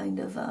get kind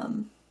of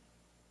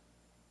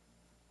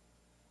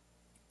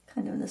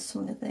in the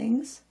swing of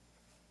things.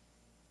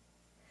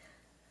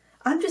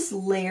 I'm just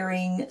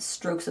layering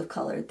strokes of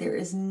color. There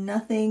is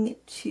nothing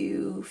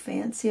too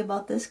fancy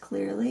about this,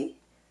 clearly.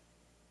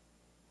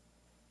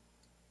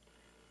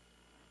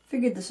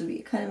 Figured this would be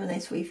kind of a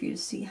nice way for you to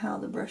see how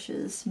the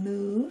brushes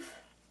move.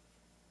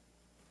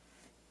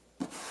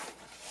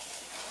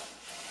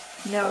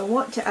 Now I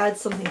want to add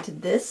something to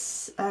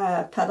this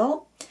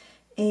petal,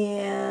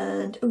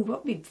 and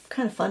what would be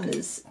kind of fun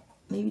is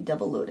maybe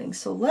double loading.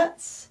 So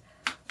let's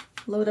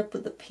load up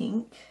with the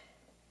pink.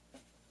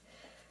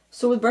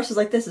 So with brushes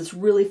like this, it's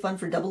really fun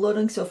for double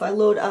loading. So if I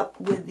load up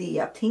with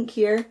the pink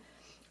here,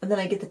 and then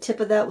I get the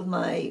tip of that with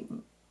my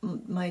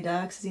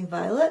dioxazine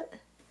violet,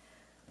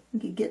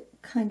 we could get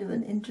kind of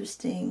an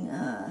interesting,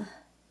 a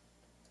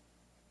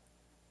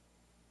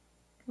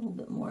little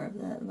bit more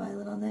of that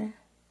violet on there.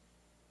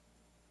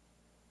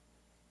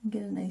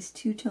 Get a nice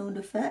two-toned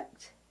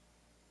effect.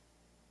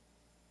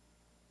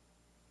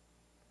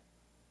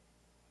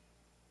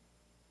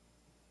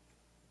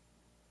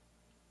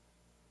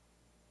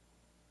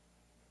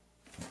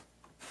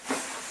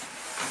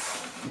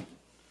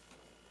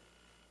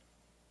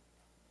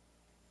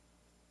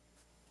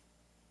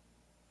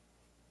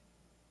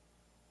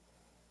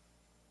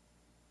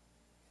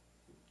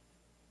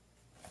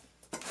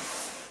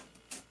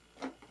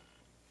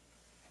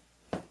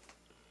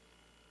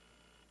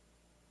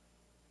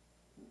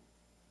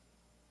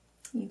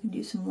 You can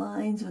do some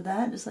lines with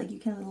that, just like you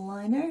can with a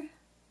liner.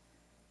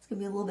 It's going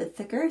to be a little bit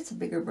thicker. It's a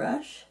bigger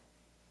brush.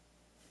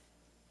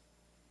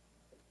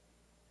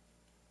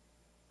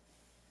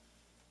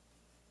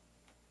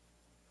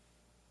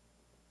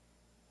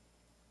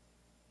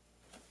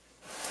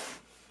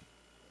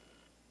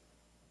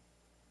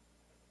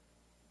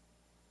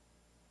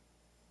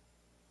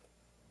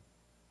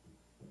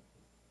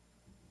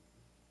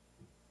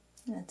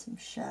 Add some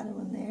shadow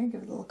in there,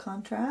 give it a little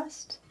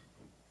contrast.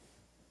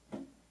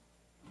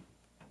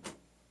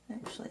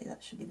 Actually,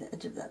 that should be the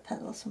edge of that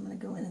petal, so I'm going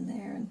to go in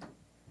there and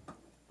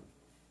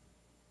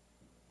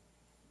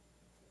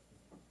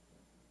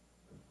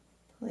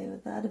play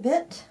with that a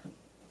bit.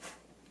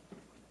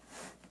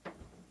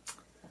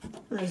 I'm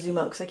going to zoom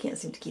out because I can't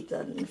seem to keep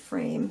that in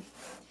frame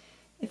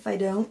if I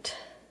don't.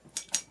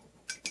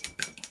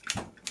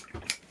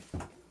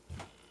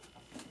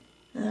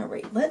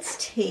 Alright,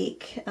 let's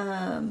take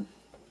some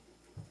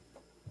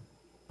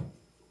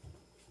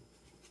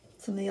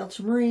of the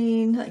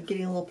ultramarine,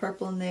 getting a little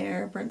purple in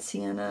there, burnt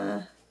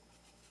sienna.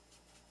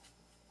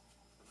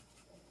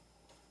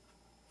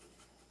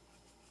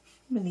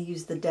 I'm going to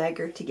use the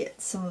dagger to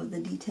get some of the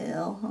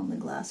detail on the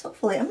glass.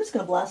 Hopefully, I'm just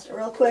going to blast it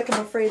real quick.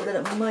 I'm afraid that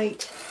it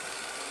might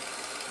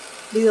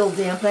be a little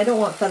damp, and I don't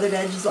want feathered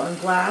edges on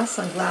glass.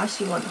 On glass,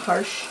 you want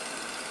harsh.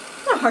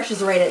 Not harsh is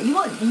the right edge.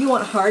 You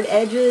want hard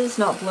edges,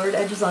 not blurred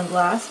edges on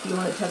glass. You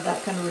want it to have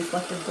that kind of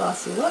reflective,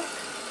 glossy look.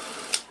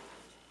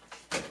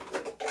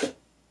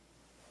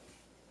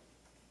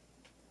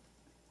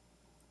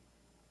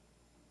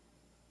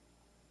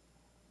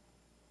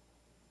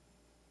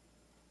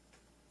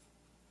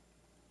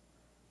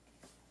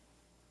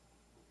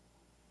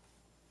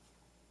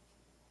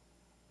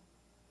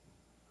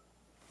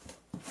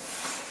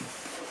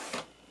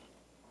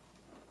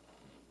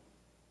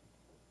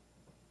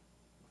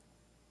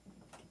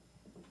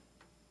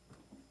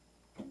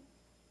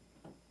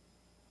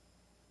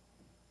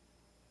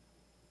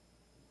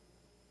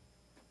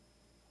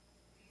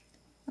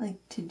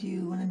 Like to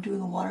do when I'm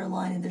doing a water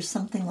line and there's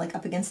something like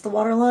up against the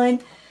water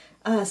line,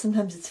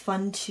 sometimes it's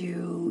fun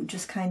to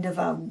just kind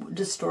of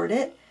distort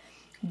it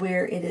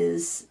where it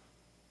is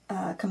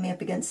coming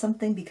up against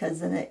something, because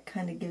then it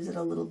kind of gives it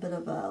a little bit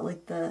of a,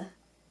 like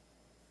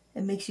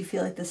it makes you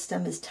feel like the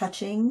stem is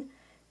touching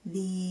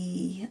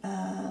the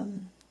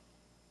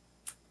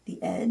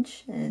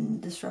edge and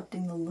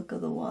disrupting the look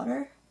of the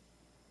water.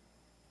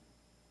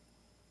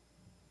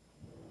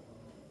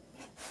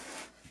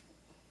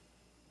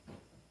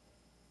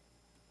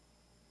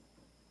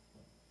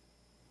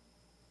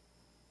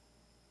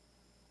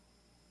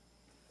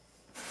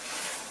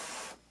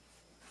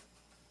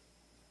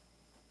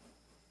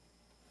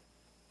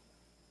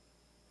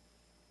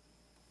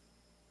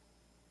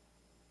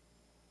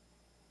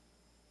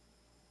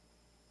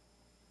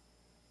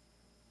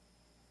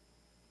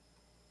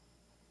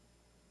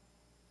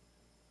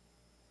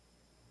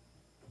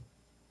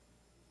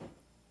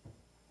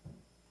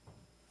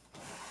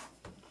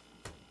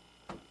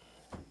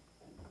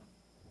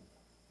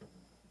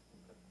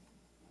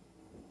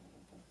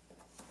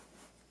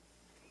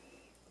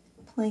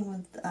 Playing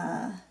with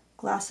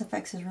glass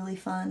effects is really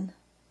fun.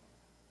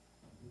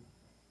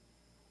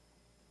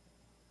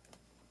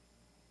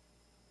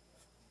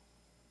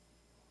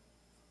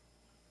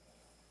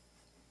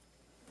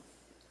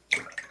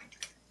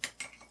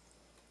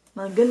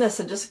 My goodness,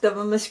 I just looked up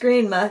on my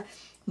screen. My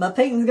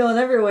painting's going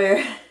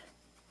everywhere.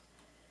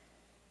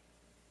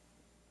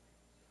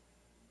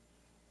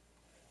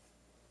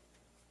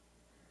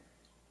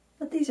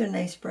 But these are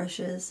nice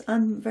brushes.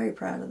 I'm very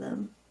proud of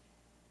them.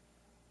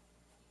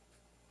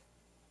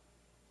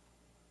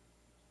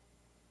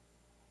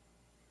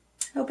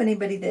 I hope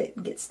anybody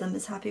that gets them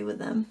is happy with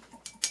them.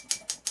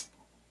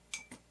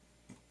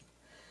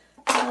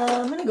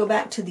 I'm going to go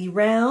back to the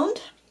round.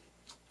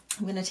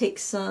 I'm going to take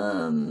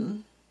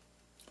some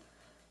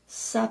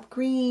sap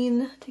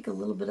green, take a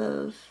little bit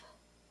of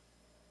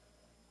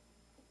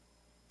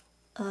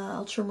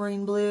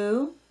ultramarine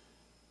blue,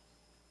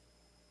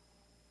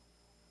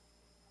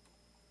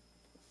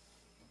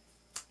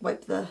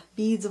 wipe the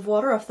beads of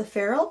water off the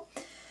ferrule.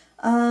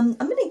 I'm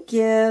going to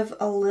give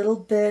a little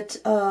bit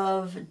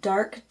of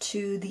dark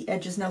to the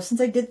edges. Now, since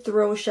I did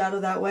throw a shadow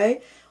that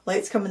way,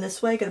 light's coming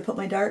this way, going to put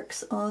my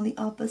darks on the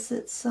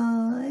opposite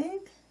side.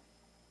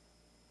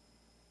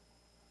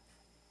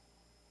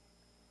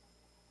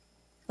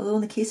 Although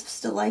in the case of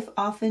still life,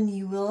 often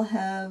you will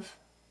have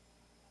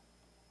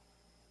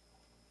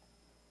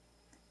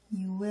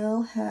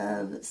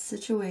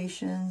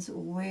situations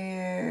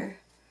where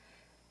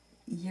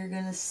you're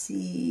going to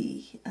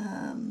see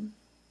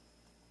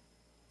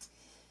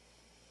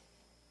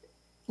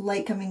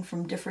light coming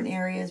from different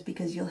areas,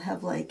 because you'll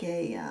have like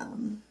a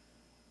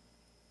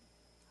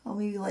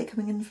maybe light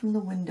coming in from the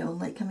window,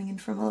 light coming in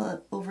from a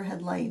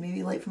overhead light,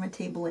 maybe light from a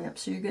table lamp.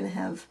 So you're going to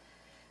have,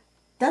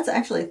 that's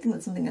actually, I think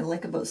that's something I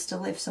like about still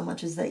life so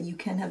much, is that you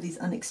can have these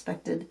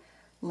unexpected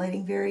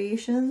lighting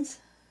variations.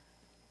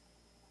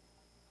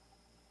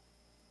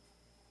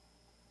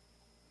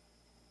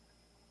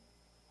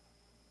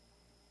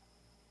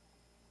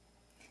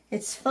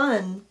 It's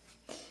fun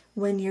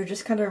when you're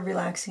just kind of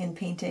relaxing and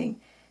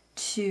painting,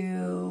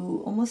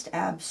 to almost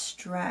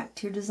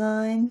abstract your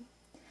design.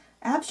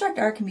 Abstract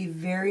art can be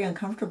very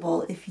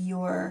uncomfortable if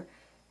you're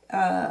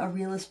a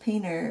realist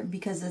painter,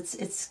 because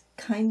it's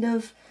kind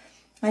of,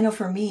 I know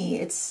for me,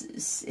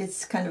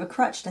 it's kind of a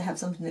crutch to have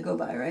something to go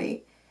by,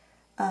 right?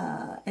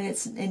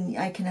 And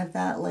I can have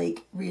that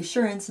like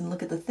reassurance and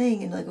look at the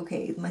thing and like,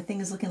 okay, my thing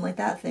is looking like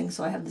that thing,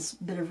 so I have this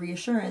bit of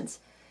reassurance.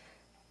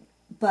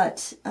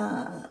 But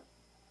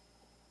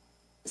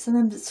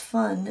sometimes it's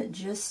fun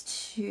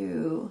just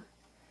to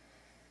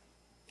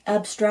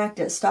abstract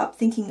it. Stop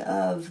thinking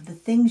of the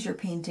things you're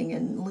painting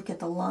and look at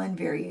the line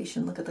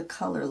variation, look at the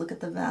color, look at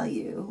the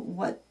value.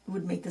 What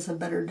would make this a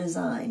better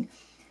design?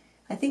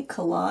 I think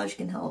collage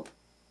can help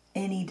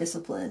any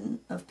discipline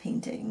of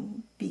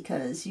painting,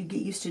 because you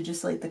get used to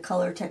just like the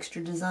color,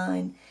 texture,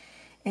 design,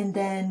 and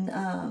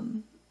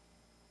then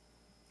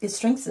it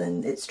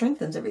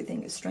strengthens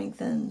everything. It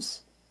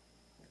strengthens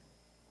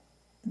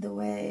the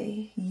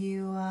way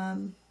you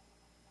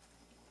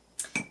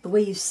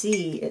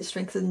see. It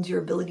strengthens your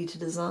ability to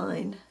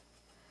design.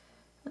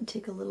 I'll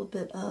take a little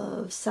bit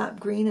of sap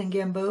green and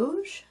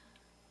gamboge.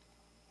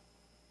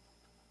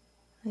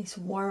 Nice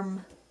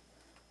warm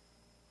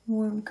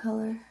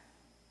color.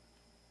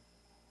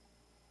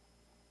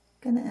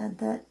 Gonna add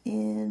that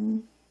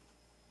in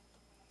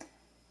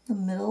the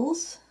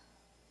middles,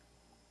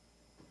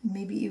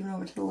 maybe even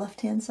over to the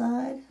left-hand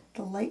side,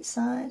 the light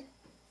side.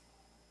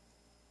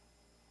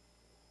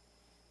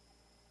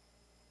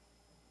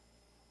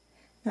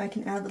 Now I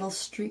can add little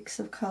streaks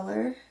of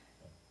color,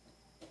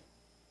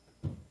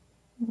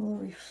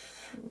 little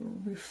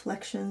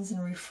reflections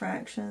and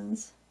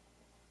refractions.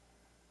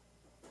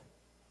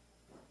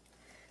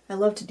 I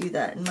love to do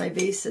that in my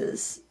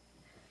vases.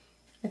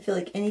 I feel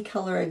like any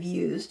color I've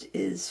used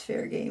is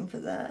fair game for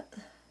that.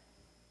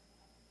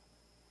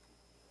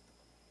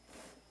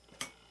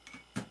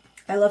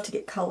 I love to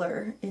get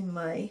color in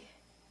my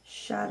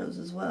shadows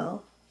as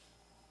well.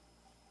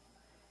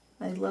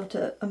 I love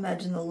to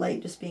imagine the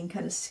light just being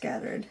kind of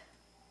scattered.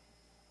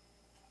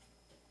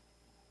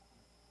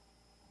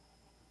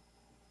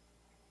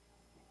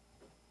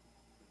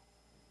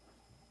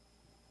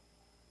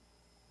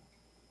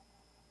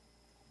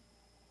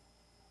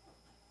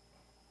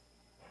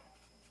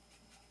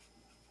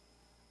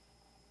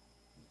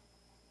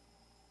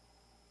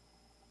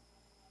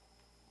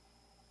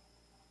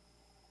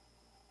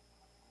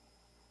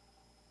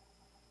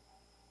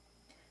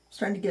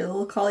 Starting to get a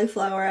little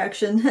cauliflower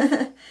action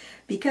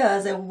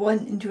because I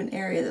went into an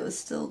area that was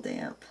still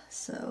damp.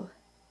 So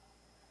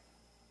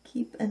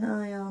keep an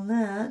eye on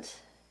that,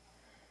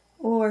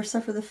 or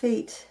suffer the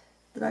fate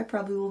that I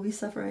probably will be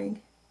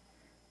suffering,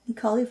 the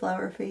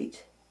cauliflower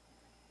fate.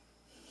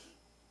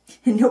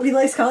 And nobody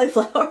likes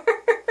cauliflower.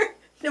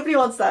 Nobody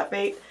wants that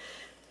fate.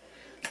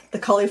 The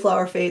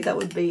cauliflower fate, that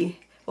would be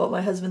what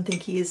my husband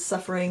think he is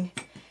suffering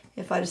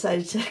if I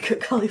decided to cook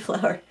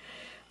cauliflower.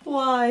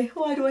 Why?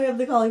 Why do I have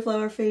the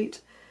cauliflower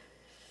fate?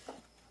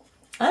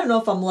 I don't know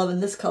if I'm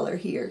loving this color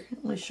here.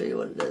 Let me show you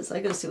what it is.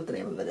 I gotta see what the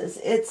name of it is.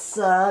 It's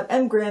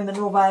M. Graham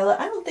Mineral Violet.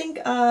 I don't think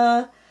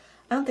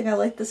I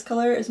like this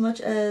color as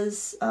much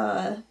as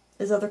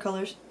other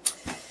colors.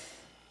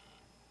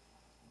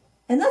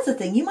 And that's the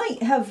thing. You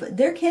might have,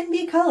 there can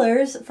be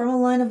colors from a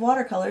line of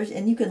watercolors,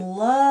 and you can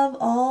love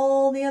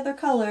all the other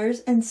colors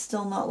and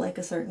still not like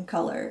a certain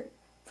color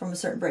from a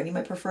certain brand. You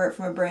might prefer it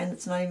from a brand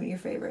that's not even your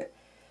favorite.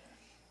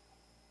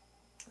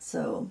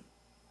 So,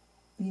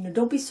 you know,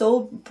 don't be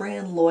so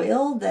brand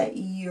loyal that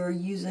you're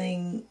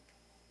using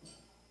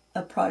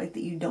a product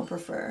that you don't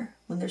prefer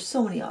when there's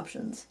so many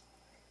options.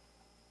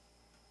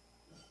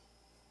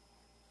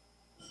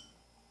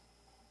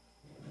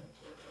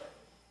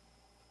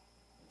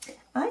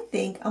 I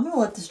think I'm going to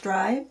let this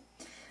dry.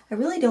 I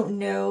really don't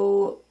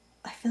know.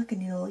 I feel like I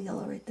need a little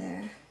yellow right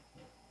there.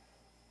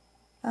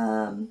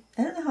 I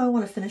don't know how I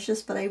want to finish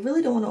this, but I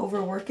really don't want to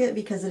overwork it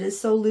because it is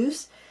so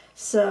loose.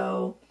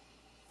 So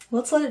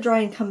let's let it dry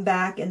and come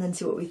back and then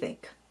see what we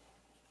think.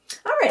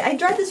 All right, I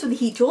dried this with a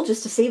heat tool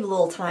just to save a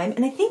little time.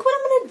 And I think what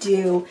I'm going to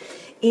do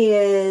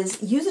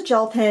is use a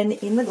gel pen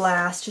in the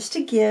glass just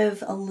to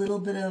give a little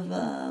bit of,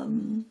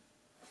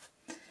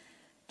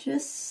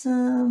 just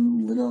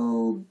some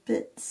little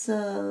bits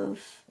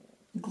of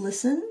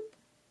glisten.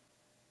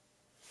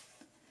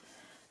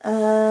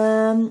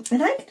 And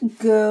I could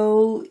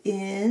go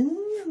in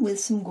with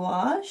some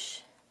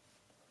gouache.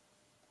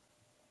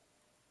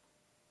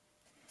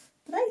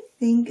 But I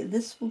think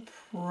this will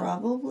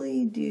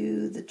probably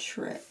do the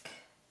trick.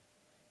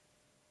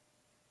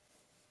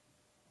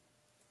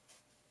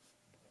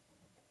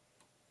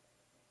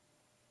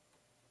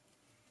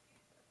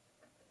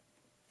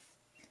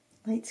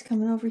 Light's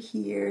coming over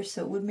here,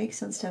 so it would make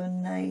sense to have a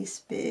nice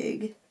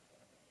big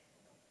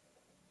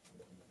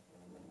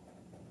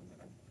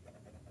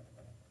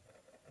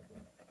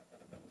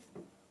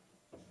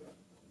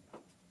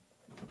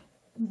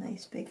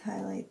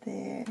highlight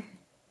there.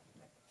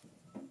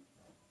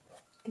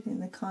 Getting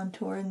the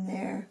contour in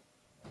there.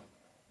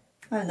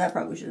 And that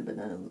probably should have been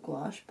done with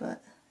gouache,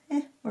 but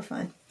we're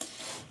fine.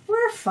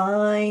 We're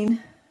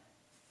fine.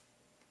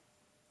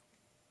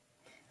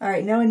 All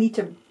right, now I need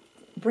to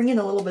bring in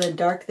a little bit of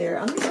dark there.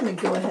 I'm just going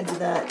to go ahead with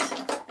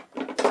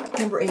that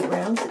number 8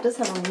 rounds. It does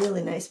have a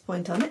really nice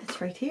point on it. It's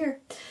right here.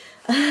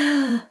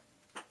 Got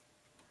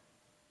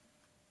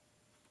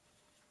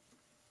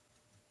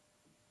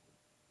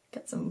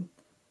some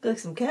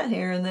cat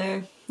hair in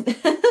there.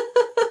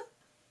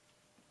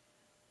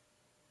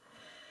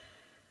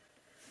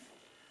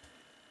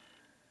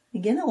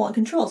 Again, I want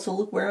control. So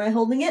look, where am I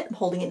holding it? I'm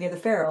holding it near the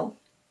ferrule.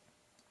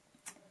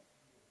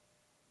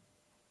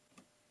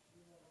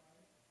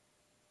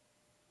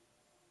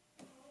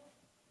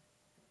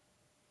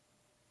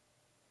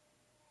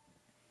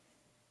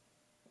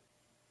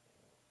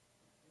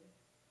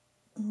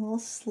 Little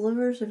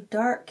slivers of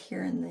dark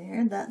here and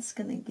there. That's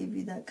going to give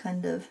you that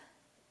kind of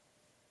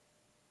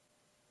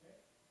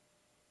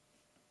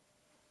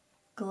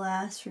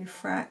glass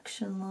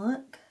refraction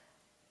look.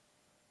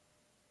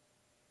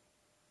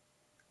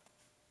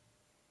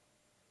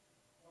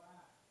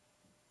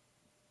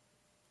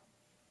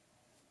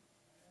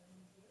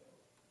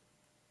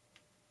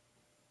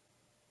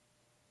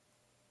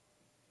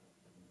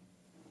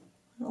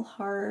 Little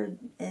hard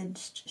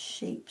edged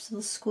shapes,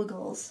 little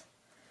squiggles.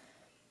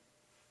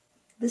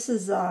 This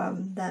is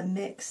that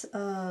mix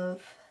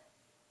of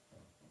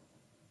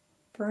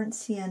burnt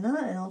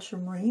sienna and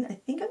ultramarine. I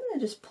think I'm going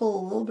to just pull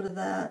a little bit of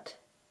that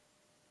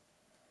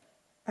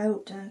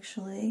out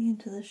actually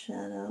into the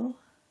shadow.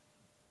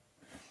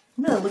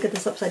 I'm going to look at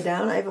this upside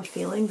down. I have a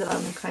feeling that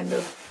I'm kind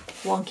of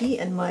wonky,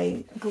 and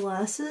my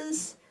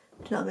glasses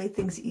do not make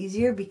things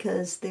easier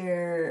because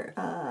they're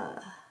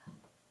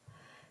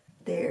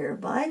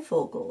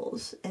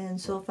bifocals. And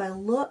so if I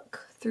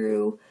look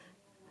through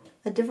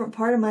a different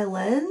part of my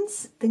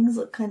lens, things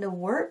look kind of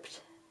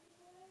warped.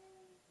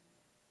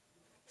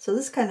 So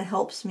this kind of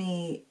helps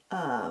me, it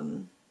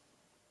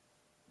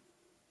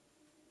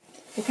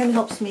kind of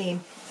helps me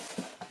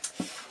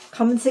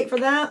compensate for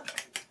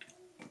that.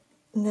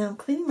 Now I'm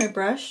cleaning my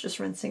brush, just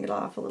rinsing it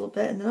off a little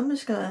bit, and then I'm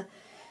just gonna,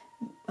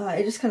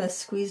 I just kind of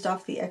squeezed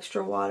off the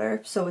extra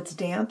water so it's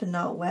damp and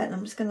not wet, and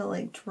I'm just gonna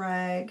like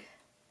drag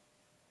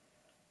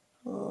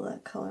a little of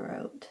that color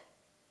out.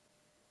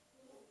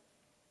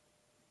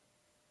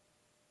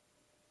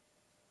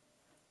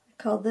 I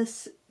call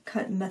this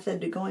kind of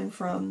method going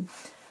from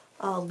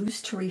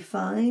loose to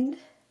refined.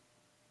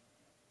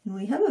 When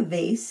we have a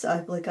vase,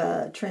 like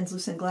a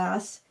translucent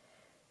glass,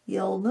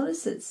 you'll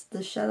notice that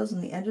the shadows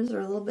on the edges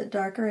are a little bit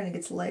darker and it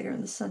gets lighter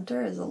in the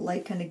center as the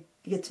light kind of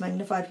gets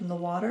magnified from the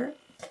water.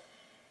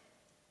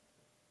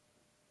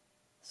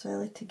 So I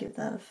like to give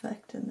that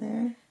effect in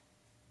there.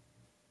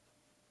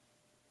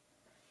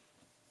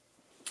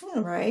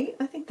 Alright,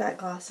 I think that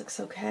glass looks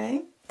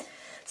okay.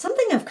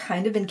 Something I've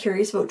kind of been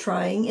curious about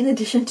trying, in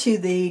addition to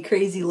the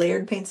crazy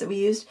layered paints that we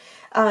used,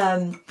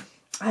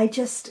 I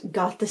just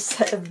got this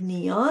set of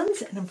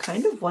neons, and I'm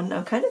kind of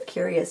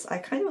curious. I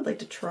kind of would like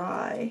to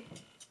try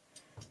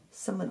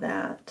some of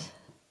that.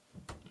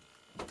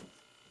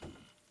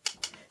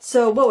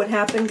 So what would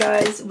happen,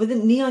 guys, with the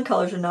neon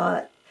colors or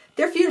not,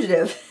 they're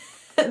fugitive.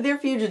 They're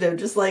fugitive,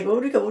 just like,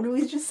 what did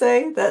we just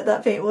say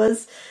that paint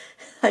was?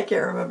 I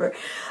can't remember.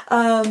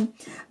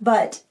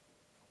 But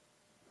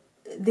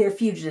they're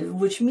fugitive,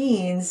 which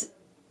means,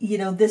 you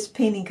know, this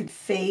painting could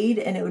fade,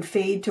 and it would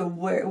fade to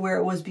where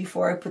it was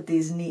before I put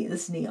this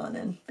neon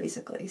in,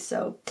 basically.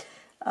 So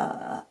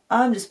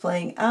I'm just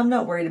playing. I'm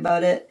not worried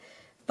about it,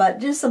 but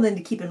just something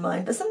to keep in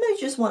mind. But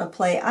sometimes you just want to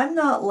play. I'm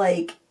not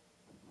like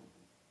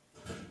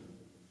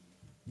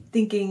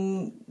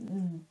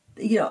thinking,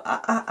 you know,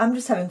 I'm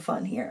just having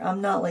fun here.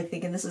 I'm not like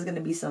thinking this is going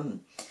to be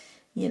some,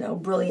 you know,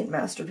 brilliant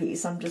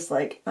masterpiece. I'm just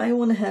like, I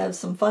want to have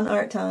some fun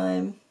art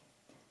time.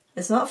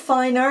 It's not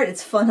fine art,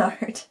 it's fun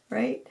art,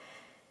 right?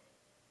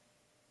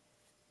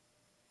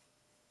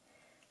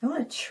 I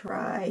want to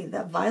try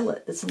that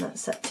violet that's in that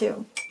set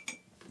too.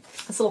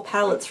 This little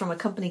palette's from a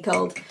company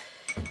called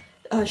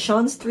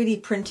Sean's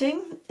 3D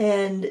Printing,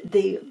 and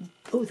they,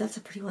 oh, that's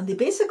a pretty one. They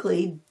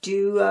basically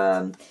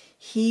do,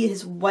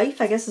 his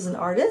wife, I guess, is an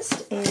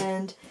artist,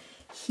 and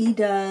he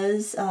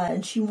does,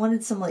 and she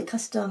wanted some like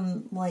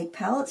custom like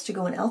palettes to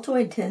go in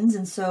Altoid tins,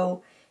 and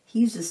so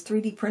he used his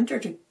 3D printer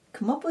to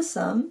come up with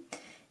some.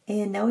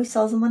 And now he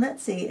sells them on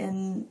Etsy,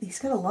 and he's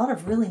got a lot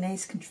of really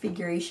nice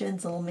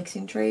configurations, little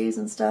mixing trays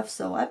and stuff.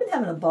 So I've been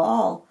having a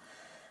ball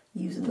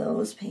using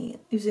those I'm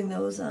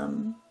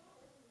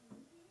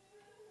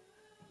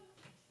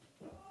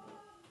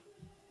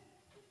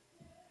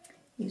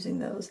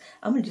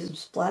gonna do some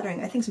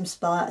splattering. I think some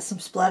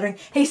splattering.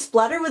 Hey,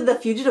 splatter with the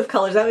fugitive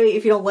colors. That way,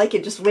 if you don't like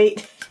it, just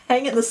wait,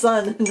 hang it in the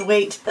sun and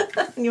wait.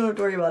 You don't have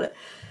to worry about it.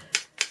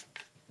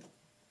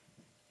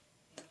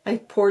 I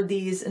poured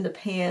these into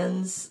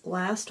pans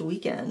last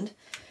weekend,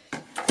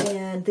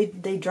 and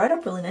they dried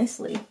up really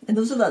nicely. And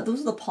those are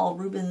the Paul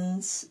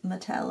Rubens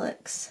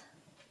metallics.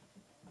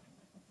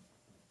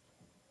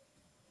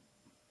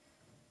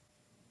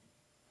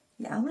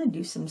 Yeah, I'm gonna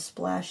do some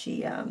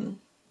splashy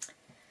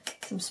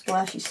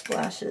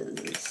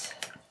splashes.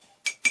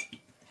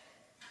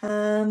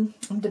 I'm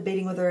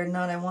debating whether or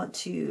not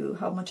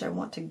how much I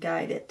want to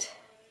guide it.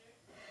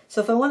 So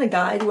if I want to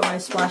guide where my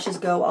splashes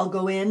go, I'll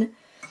go in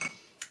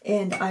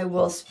and I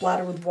will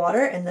splatter with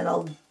water, and then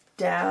I'll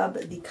dab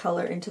the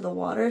color into the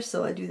water.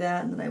 So I do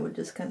that, and then I would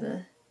just kind of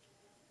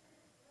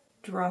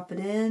drop it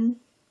in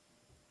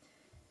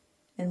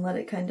and let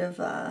it kind of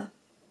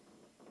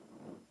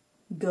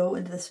go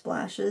into the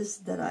splashes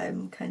that I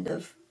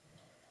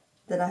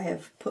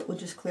have put with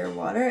just clear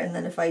water. And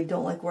then if I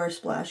don't like where a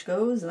splash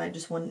goes, then I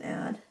just wouldn't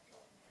add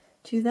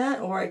to that,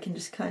 or I can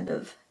just kind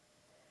of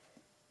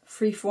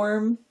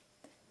freeform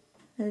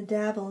and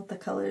dab and let the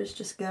colors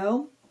just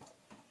go.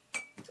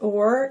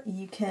 Or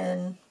you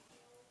can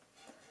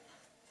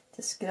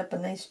just get up a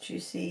nice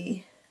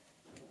juicy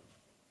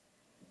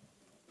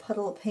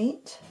puddle of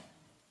paint,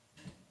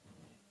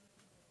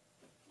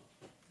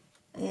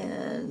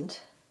 and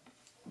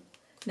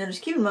now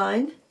just keep in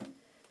mind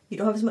you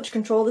don't have as much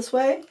control this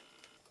way,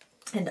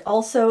 and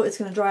also it's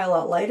going to dry a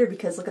lot lighter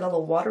because look at all the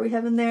water we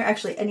have in there.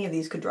 Actually, any of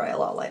these could dry a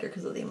lot lighter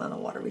because of the amount of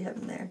water we have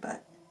in there,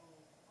 but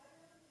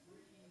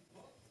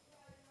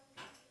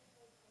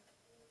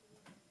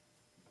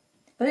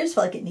I just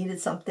felt like it needed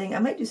something. I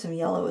might do some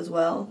yellow as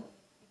well.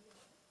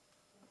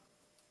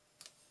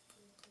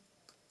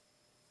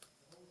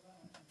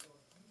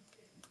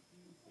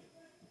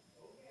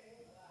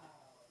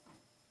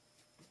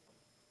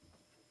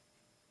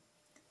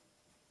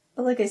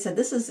 But like I said,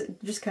 this is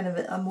just kind of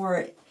a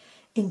more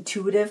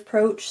intuitive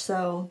approach,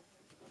 so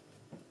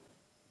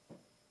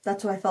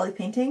that's what I felt like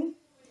painting,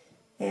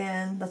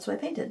 and that's what I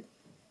painted.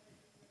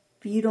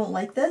 If you don't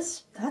like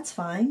this, that's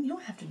fine. You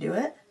don't have to do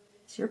it.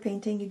 It's your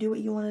painting. You do what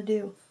you want to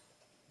do.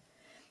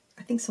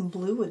 I think some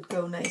blue would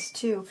go nice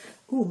too.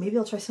 Ooh, maybe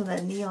I'll try some of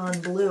that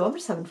neon blue. I'm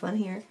just having fun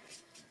here.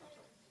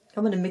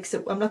 I'm going to mix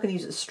it. I'm not going to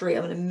use it straight.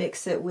 I'm going to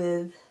mix it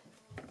with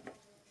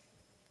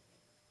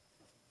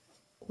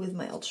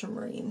my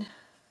ultramarine.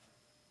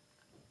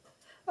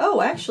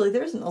 Oh, actually,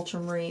 there's an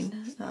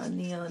ultramarine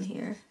neon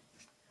here.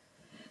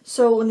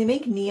 So when they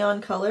make neon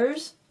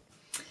colors,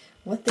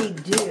 what they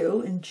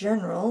do in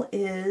general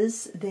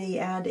is they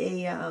add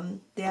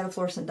a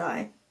fluorescent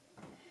dye,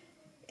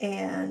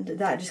 and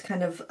that just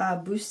kind of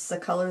boosts the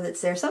color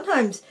that's there.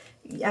 Sometimes,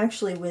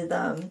 actually, with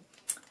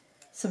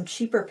some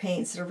cheaper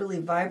paints that are really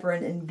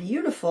vibrant and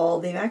beautiful,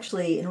 they've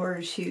actually, in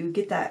order to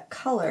get that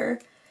color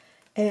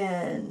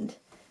and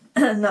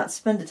not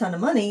spend a ton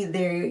of money,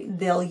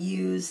 they'll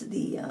use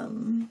the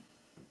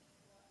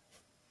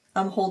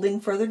I'm holding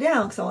further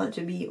down because I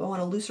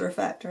want a looser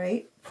effect,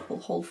 right?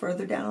 Hold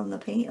further down on the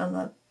paint, on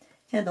the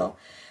handle.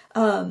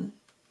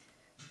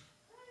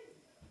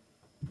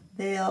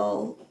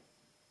 They'll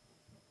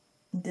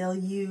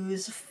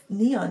use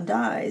neon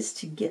dyes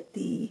to get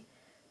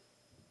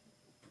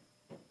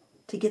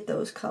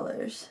those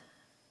colors,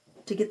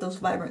 to get those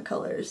vibrant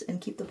colors and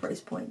keep the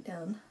price point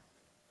down.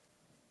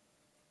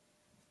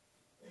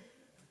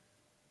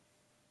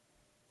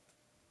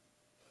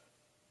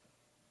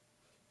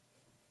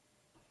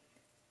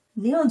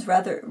 Neons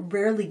rather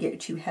rarely get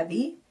too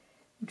heavy,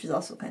 which is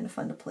also kind of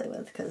fun to play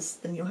with because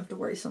then you don't have to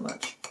worry so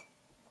much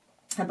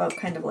about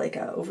kind of like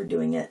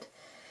overdoing it.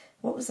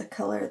 What was the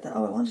color?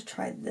 Oh, I want to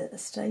try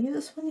this. Did I use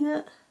this one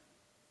yet?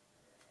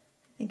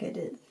 I think I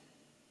did.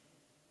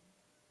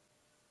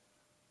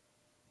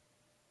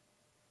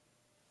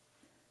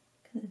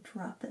 Gonna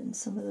drop in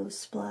some of those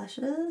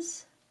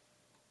splashes.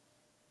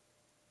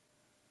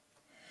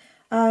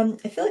 I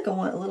feel like I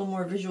want a little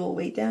more visual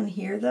weight down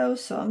here though,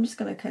 so I'm just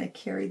going to kind of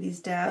carry these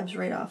dabs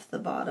right off the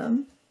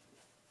bottom.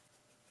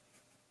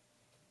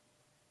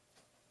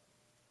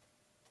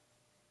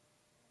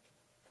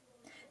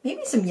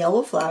 Maybe some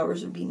yellow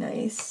flowers would be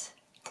nice.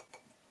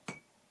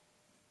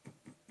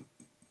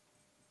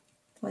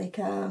 Like,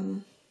 I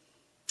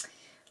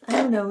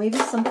don't know, maybe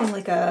something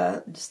like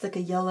just like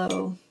a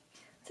yellow, I'm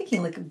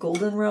thinking like a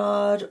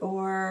goldenrod,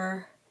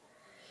 or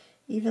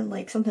even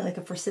like something like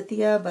a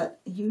forsythia,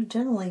 but you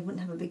generally wouldn't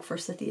have a big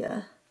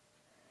forsythia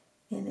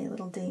in a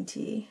little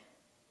dainty.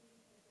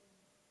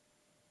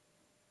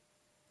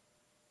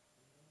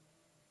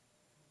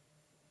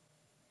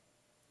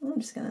 I'm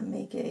just going to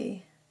make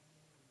a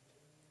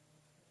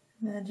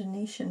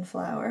imagination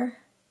flower,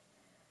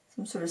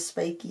 some sort of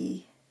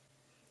spiky,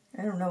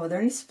 I don't know, are there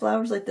any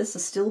flowers like this?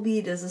 Does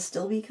a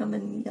stilby come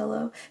in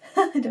yellow?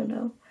 I don't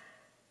know.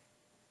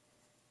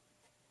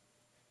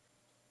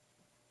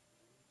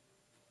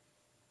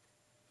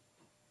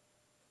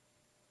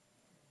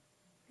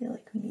 I feel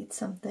like we need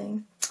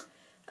something.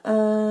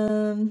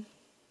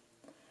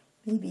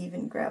 Maybe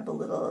even grab a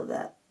little of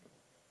that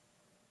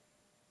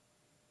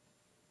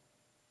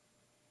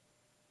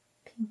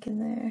pink in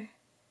there.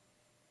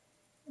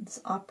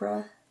 It's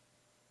opera.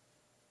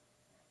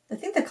 I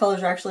think the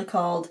colors are actually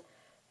called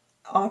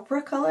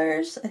opera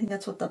colors. I think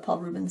that's what the Paul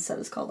Rubens set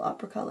is called,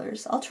 opera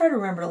colors. I'll try to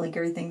remember to link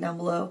everything down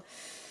below.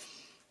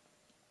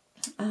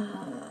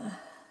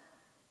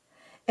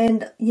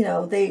 And, you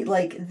know,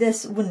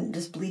 this wouldn't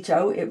just bleach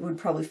out. It would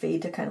probably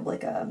fade to kind of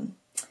like a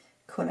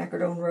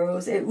quinacridone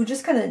rose. It would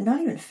just kind of,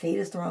 not even fade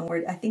is the wrong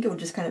word. I think it would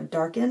just kind of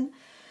darken.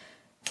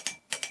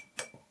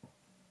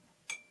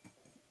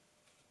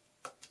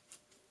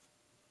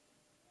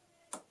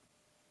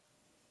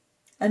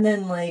 And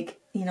then,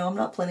 like, you know, I'm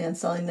not planning on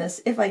selling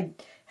this. If I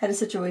had a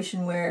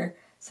situation where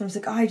someone's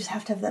like, oh, I just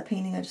have to have that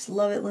painting, I just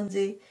love it,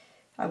 Lindsay,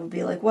 I would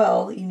be like,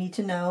 well, you need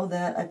to know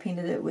that I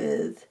painted it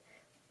with,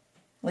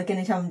 like,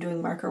 anytime I'm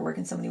doing marker work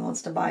and somebody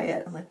wants to buy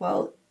it, I'm like,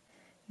 well,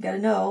 you gotta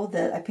know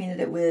that I painted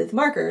it with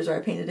markers, or I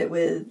painted it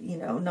with, you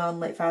know,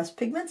 non-light fast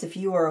pigments. If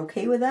you are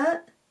okay with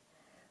that,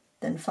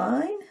 then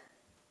fine.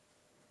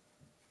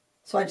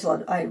 So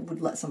I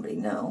would let somebody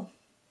know.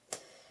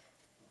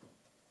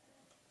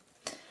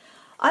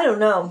 I don't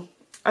know.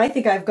 I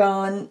think I've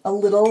gone a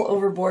little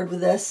overboard with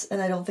this,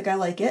 and I don't think I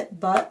like it,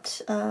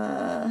 but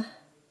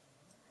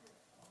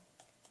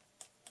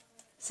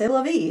c'est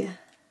la vie.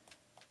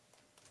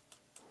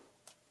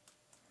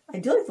 I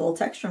do like the little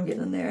texture I'm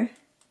getting in there.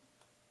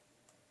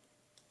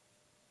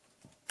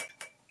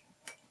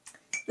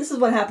 This is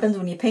what happens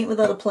when you paint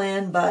without a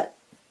plan, but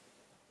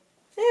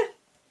yeah,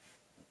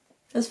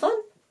 it was fun.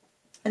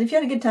 And if you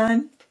had a good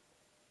time,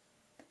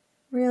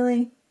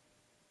 really,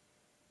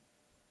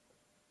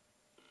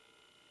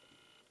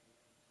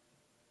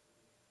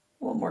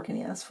 what more can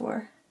you ask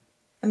for?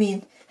 I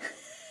mean,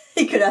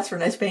 you could ask for a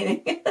nice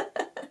painting.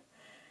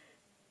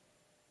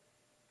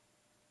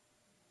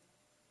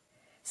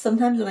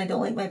 Sometimes when I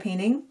don't like my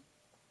painting,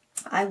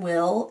 I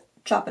will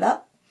chop it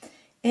up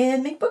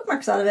and make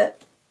bookmarks out of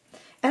it.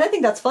 And I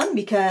think that's fun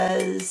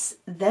because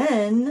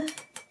then,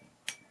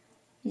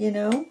 you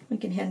know, we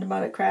can hand them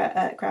out at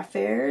craft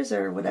fairs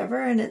or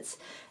whatever, and it's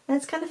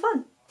kind of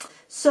fun.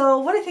 So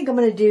what I think I'm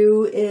going to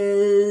do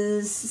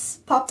is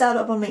pop that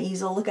up on my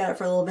easel, look at it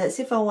for a little bit,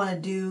 see if I want to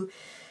do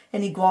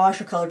any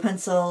gouache or colored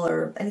pencil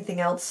or anything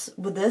else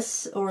with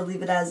this, or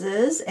leave it as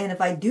is. And if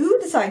I do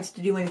decide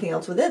to do anything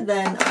else with it,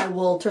 then I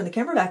will turn the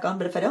camera back on.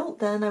 But if I don't,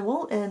 then I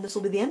won't, and this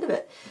will be the end of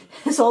it.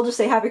 So I'll just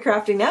say happy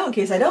crafting now in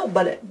case I don't.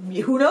 But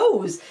who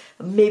knows?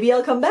 Maybe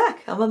I'll come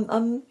back.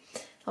 I'm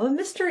a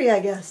mystery,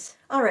 I guess.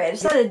 All right, I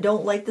decided I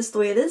don't like this the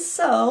way it is,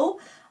 so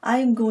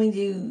I'm going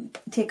to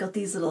take out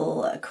these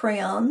little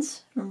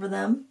crayons. Remember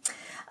them?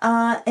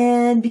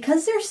 And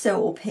because they're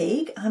so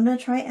opaque, I'm going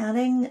to try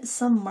adding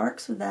some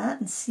marks with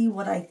that and see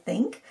what I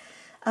think.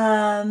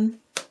 And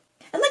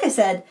like I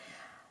said,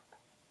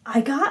 I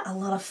got a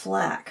lot of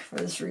flack for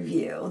this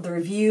review, the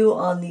review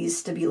on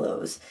these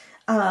Stabilos.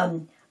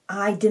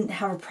 I didn't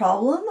have a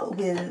problem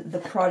with the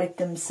product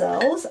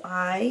themselves.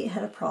 I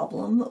had a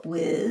problem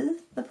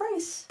with the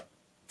price.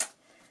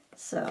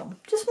 So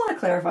just want to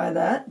clarify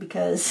that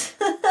because,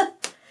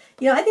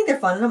 you know, I think they're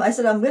fun. I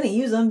said I'm going to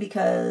use them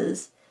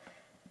because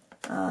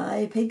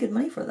I paid good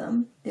money for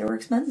them. They were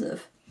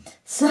expensive.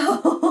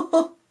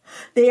 So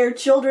they are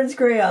children's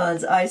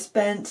crayons. I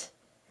spent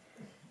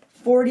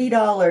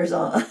 $40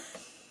 on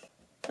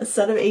a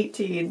set of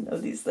 18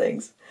 of these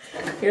things.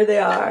 Here they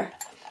are.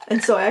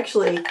 And so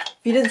actually, if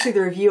you didn't see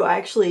the review, I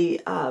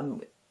actually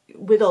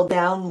whittled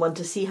down one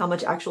to see how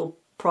much actual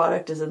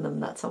product is in them.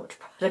 Not so much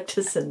product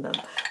is in them.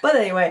 But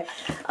anyway,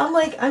 I'm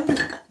like,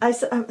 I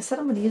said I'm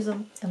going to use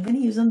them. I'm going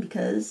to use them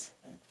because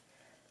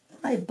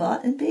I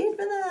bought and paid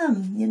for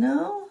them, you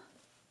know?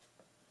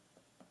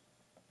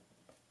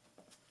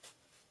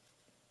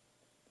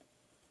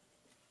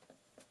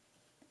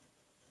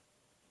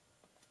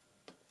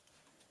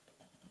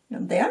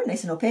 They are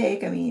nice and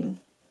opaque. I mean,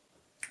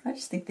 I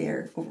just think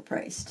they're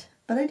overpriced.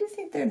 But I do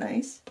think they're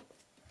nice.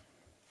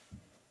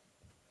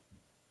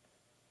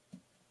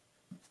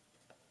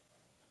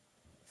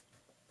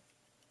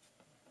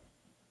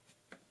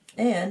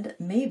 And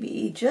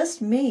maybe,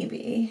 just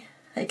maybe,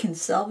 I can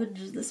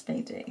salvage this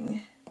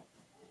painting.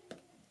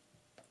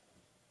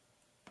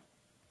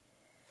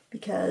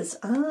 Because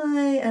I don't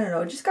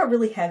know, it just got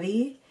really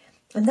heavy.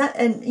 And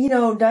you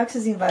know,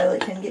 Dioxazine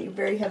Violet can get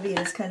very heavy. It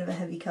is kind of a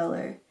heavy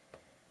color.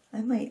 I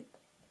might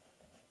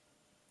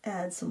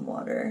add some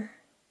water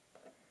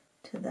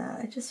to that.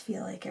 I just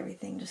feel like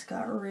everything just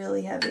got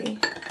really heavy.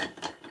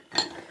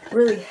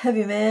 Really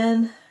heavy,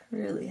 man.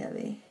 Really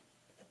heavy.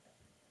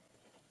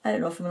 I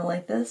don't know if I'm going to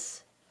like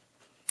this.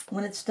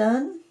 When it's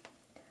done,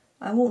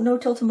 I won't know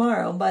till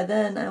tomorrow. By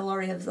then, I will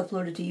already have this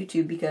uploaded to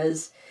YouTube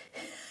because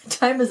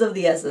time is of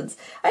the essence.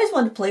 I just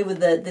wanted to play with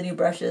the new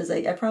brushes.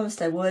 I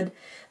promised I would.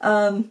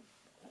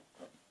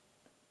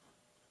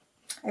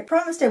 I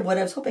promised I would.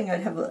 I was hoping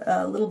I'd have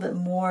a little bit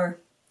more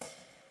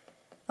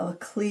of a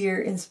clear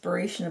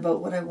inspiration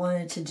about what I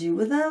wanted to do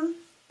with them.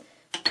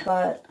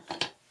 But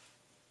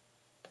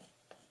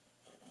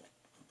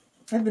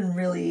I've been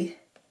really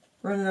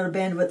running out of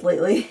bandwidth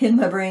lately in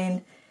my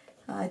brain.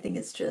 I think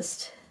it's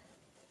just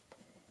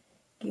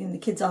getting the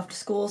kids off to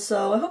school.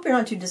 So I hope you're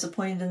not too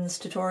disappointed in this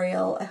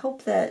tutorial. I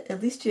hope that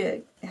at least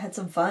you had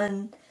some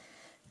fun.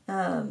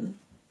 I don't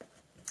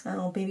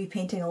know, maybe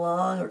painting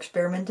along or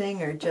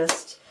experimenting or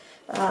just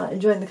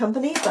enjoying the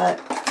company. But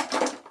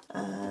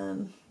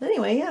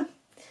anyway, yeah.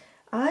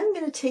 I'm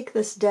going to take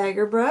this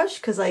dagger brush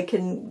because I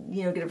can,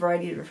 you know, get a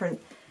variety of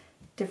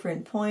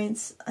different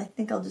points. I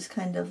think I'll just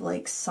kind of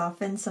like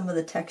soften some of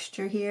the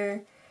texture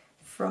here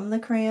from the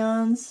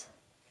crayons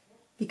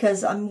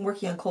because I'm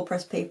working on cold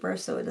pressed paper,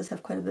 so it does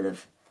have quite a bit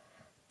of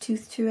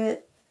tooth to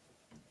it.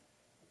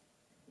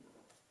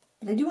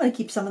 But I do want to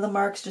keep some of the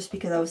marks just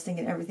because I was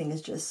thinking everything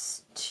is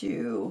just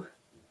too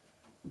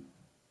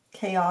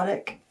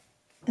chaotic.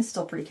 It's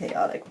still pretty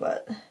chaotic,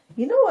 but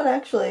you know what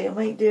actually I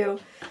might do?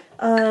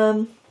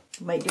 I'm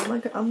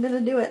gonna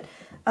do it.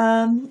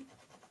 I'm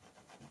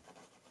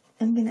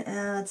gonna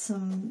add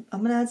some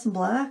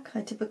black.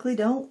 I typically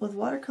don't with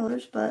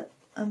watercolors, but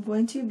I'm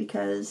going to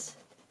because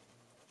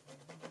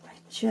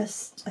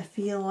I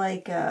feel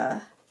like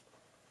the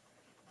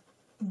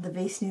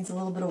vase needs a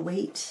little bit of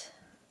weight.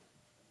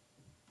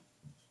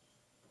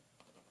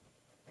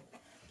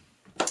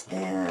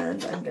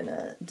 And I'm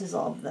gonna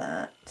dissolve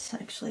that.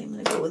 Actually, I'm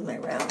gonna go with my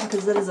round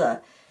because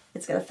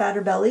it's got a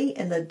fatter belly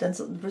and the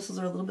bristles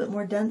are a little bit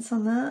more dense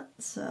on that.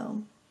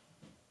 So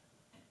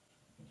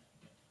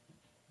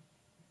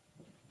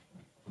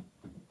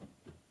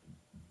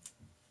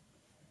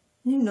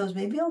who knows?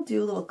 Maybe I'll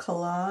do a little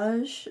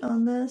collage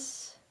on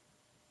this.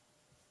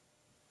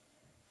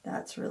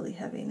 That's really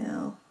heavy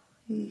now.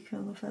 I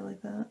don't know if I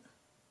like that.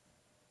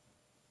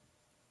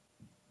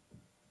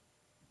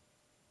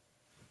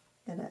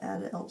 Gotta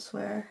add it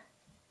elsewhere.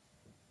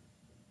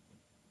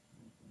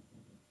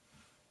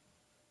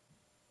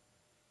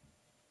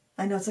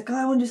 I know it's like, oh,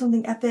 I want to do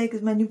something epic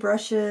with my new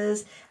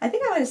brushes. I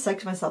think I might have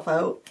psyched myself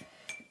out,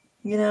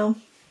 you know?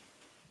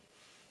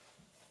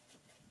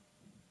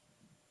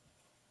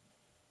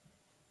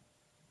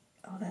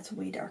 Oh, that's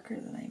way darker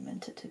than I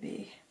meant it to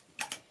be.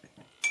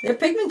 They're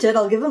pigmented,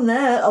 I'll give them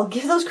that. I'll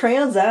give those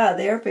crayons that.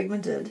 They are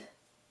pigmented.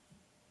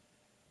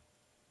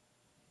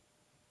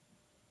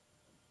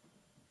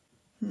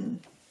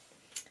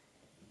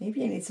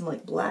 Maybe I need some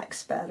like black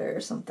spatter or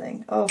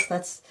something. Oh,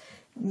 that's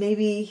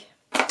maybe,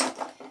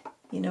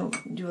 you know,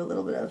 do a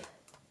little bit of,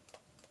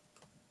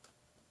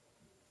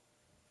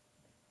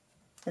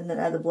 and then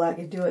add the black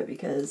and do it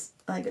because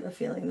I get a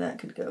feeling that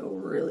could go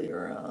really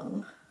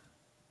wrong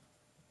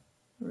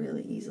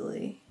really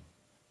easily.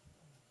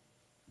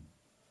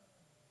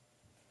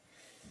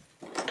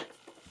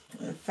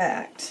 In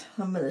fact,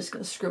 I'm just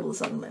going to scribble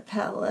this on my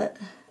palette.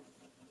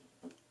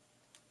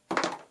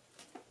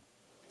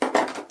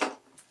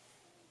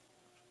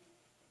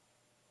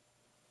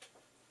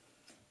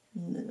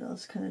 And then I'll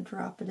just kind of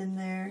drop it in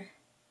there.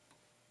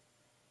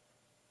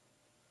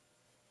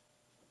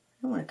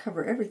 I don't want to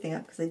cover everything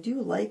up because I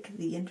do like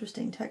the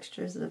interesting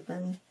textures that have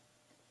been...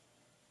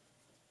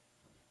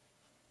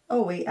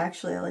 Oh wait,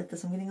 actually I like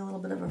this. I'm getting a little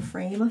bit of a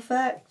frame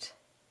effect.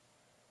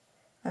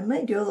 I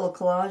might do a little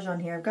collage on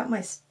here. I've got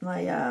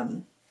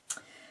the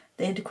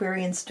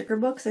antiquarian sticker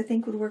books I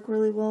think would work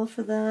really well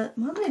for that.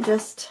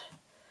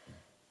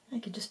 I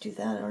could just do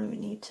that. I don't even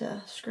need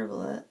to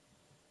scribble it.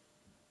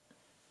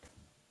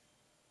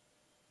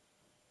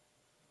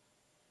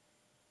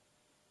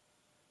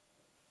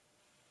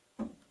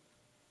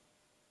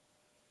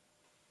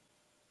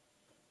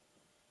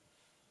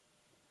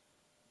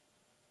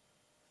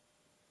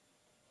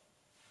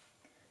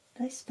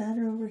 Did I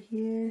spatter over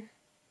here?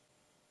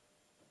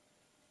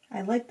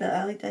 I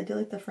do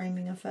like the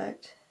framing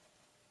effect.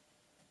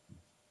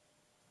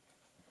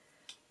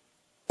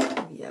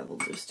 Yeah, we'll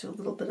just do a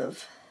little bit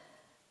of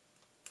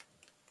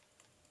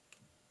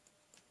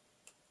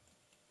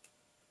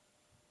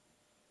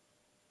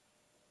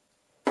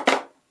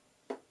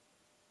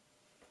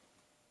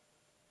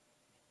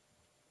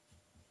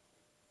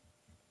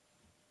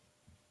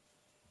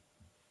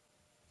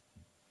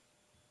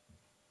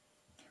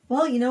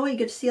well, you know what? You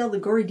get to see all the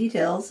gory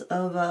details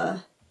of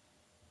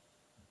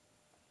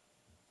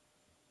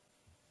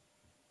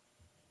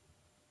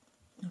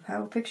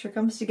how a picture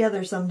comes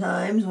together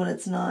sometimes when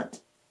it's not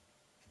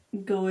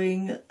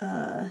going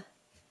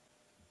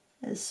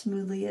as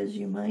smoothly as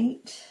you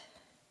might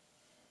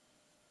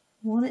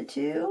want it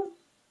to.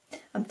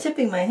 I'm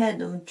tipping my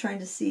head. I'm trying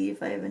to see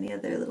if I have any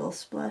other little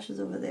splashes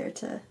over there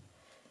to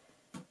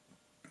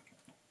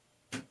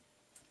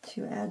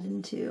add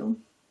into.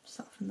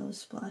 Soften those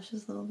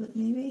splashes a little bit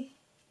maybe.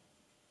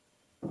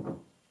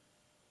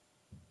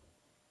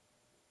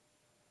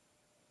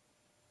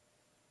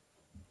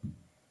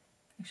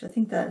 Actually, I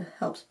think that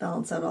helps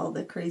balance out all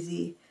the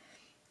crazy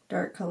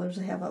dark colors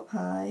I have up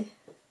high.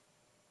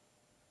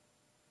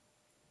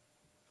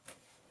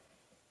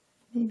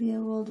 Maybe I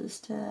will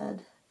just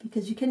add,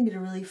 because you can get a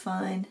really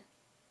fine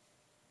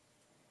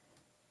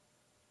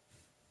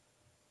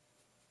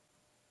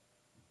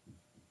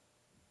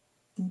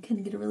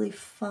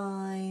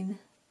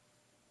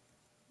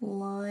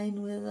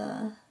line with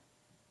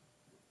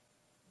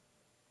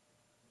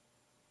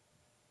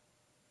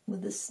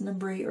this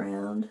number 8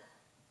 round.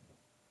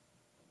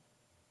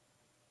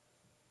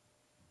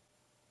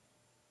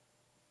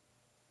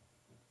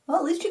 Well,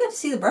 at least you got to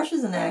see the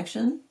brushes in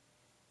action.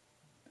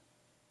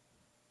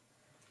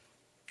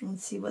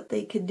 Let's see what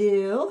they could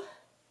do.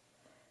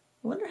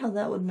 I wonder how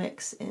that would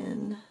mix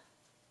in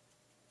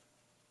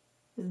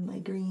with my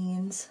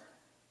greens.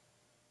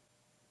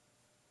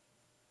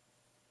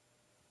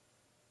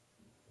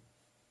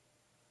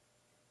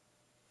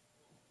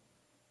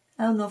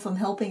 I don't know if I'm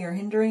helping or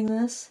hindering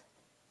this,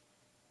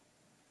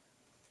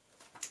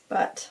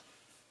 but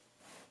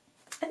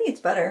I think it's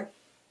better.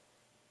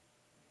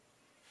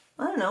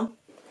 I don't know.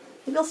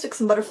 Maybe I'll stick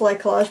some butterfly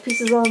collage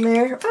pieces on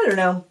there. I don't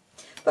know.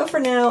 But for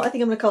now, I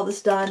think I'm going to call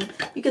this done.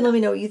 You can let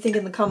me know what you think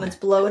in the comments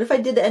below. And if I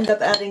did end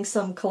up adding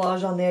some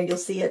collage on there, you'll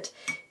see it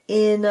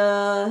in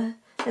the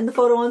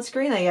photo on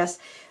screen, I guess.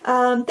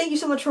 Thank you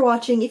so much for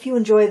watching. If you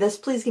enjoy this,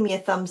 please give me a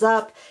thumbs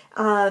up.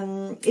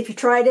 If you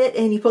tried it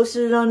and you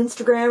posted it on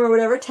Instagram or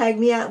whatever, tag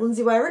me at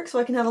Lindsay Weirich so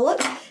I can have a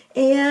look.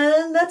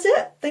 And that's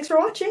it. Thanks for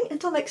watching.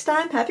 Until next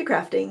time, happy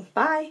crafting.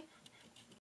 Bye.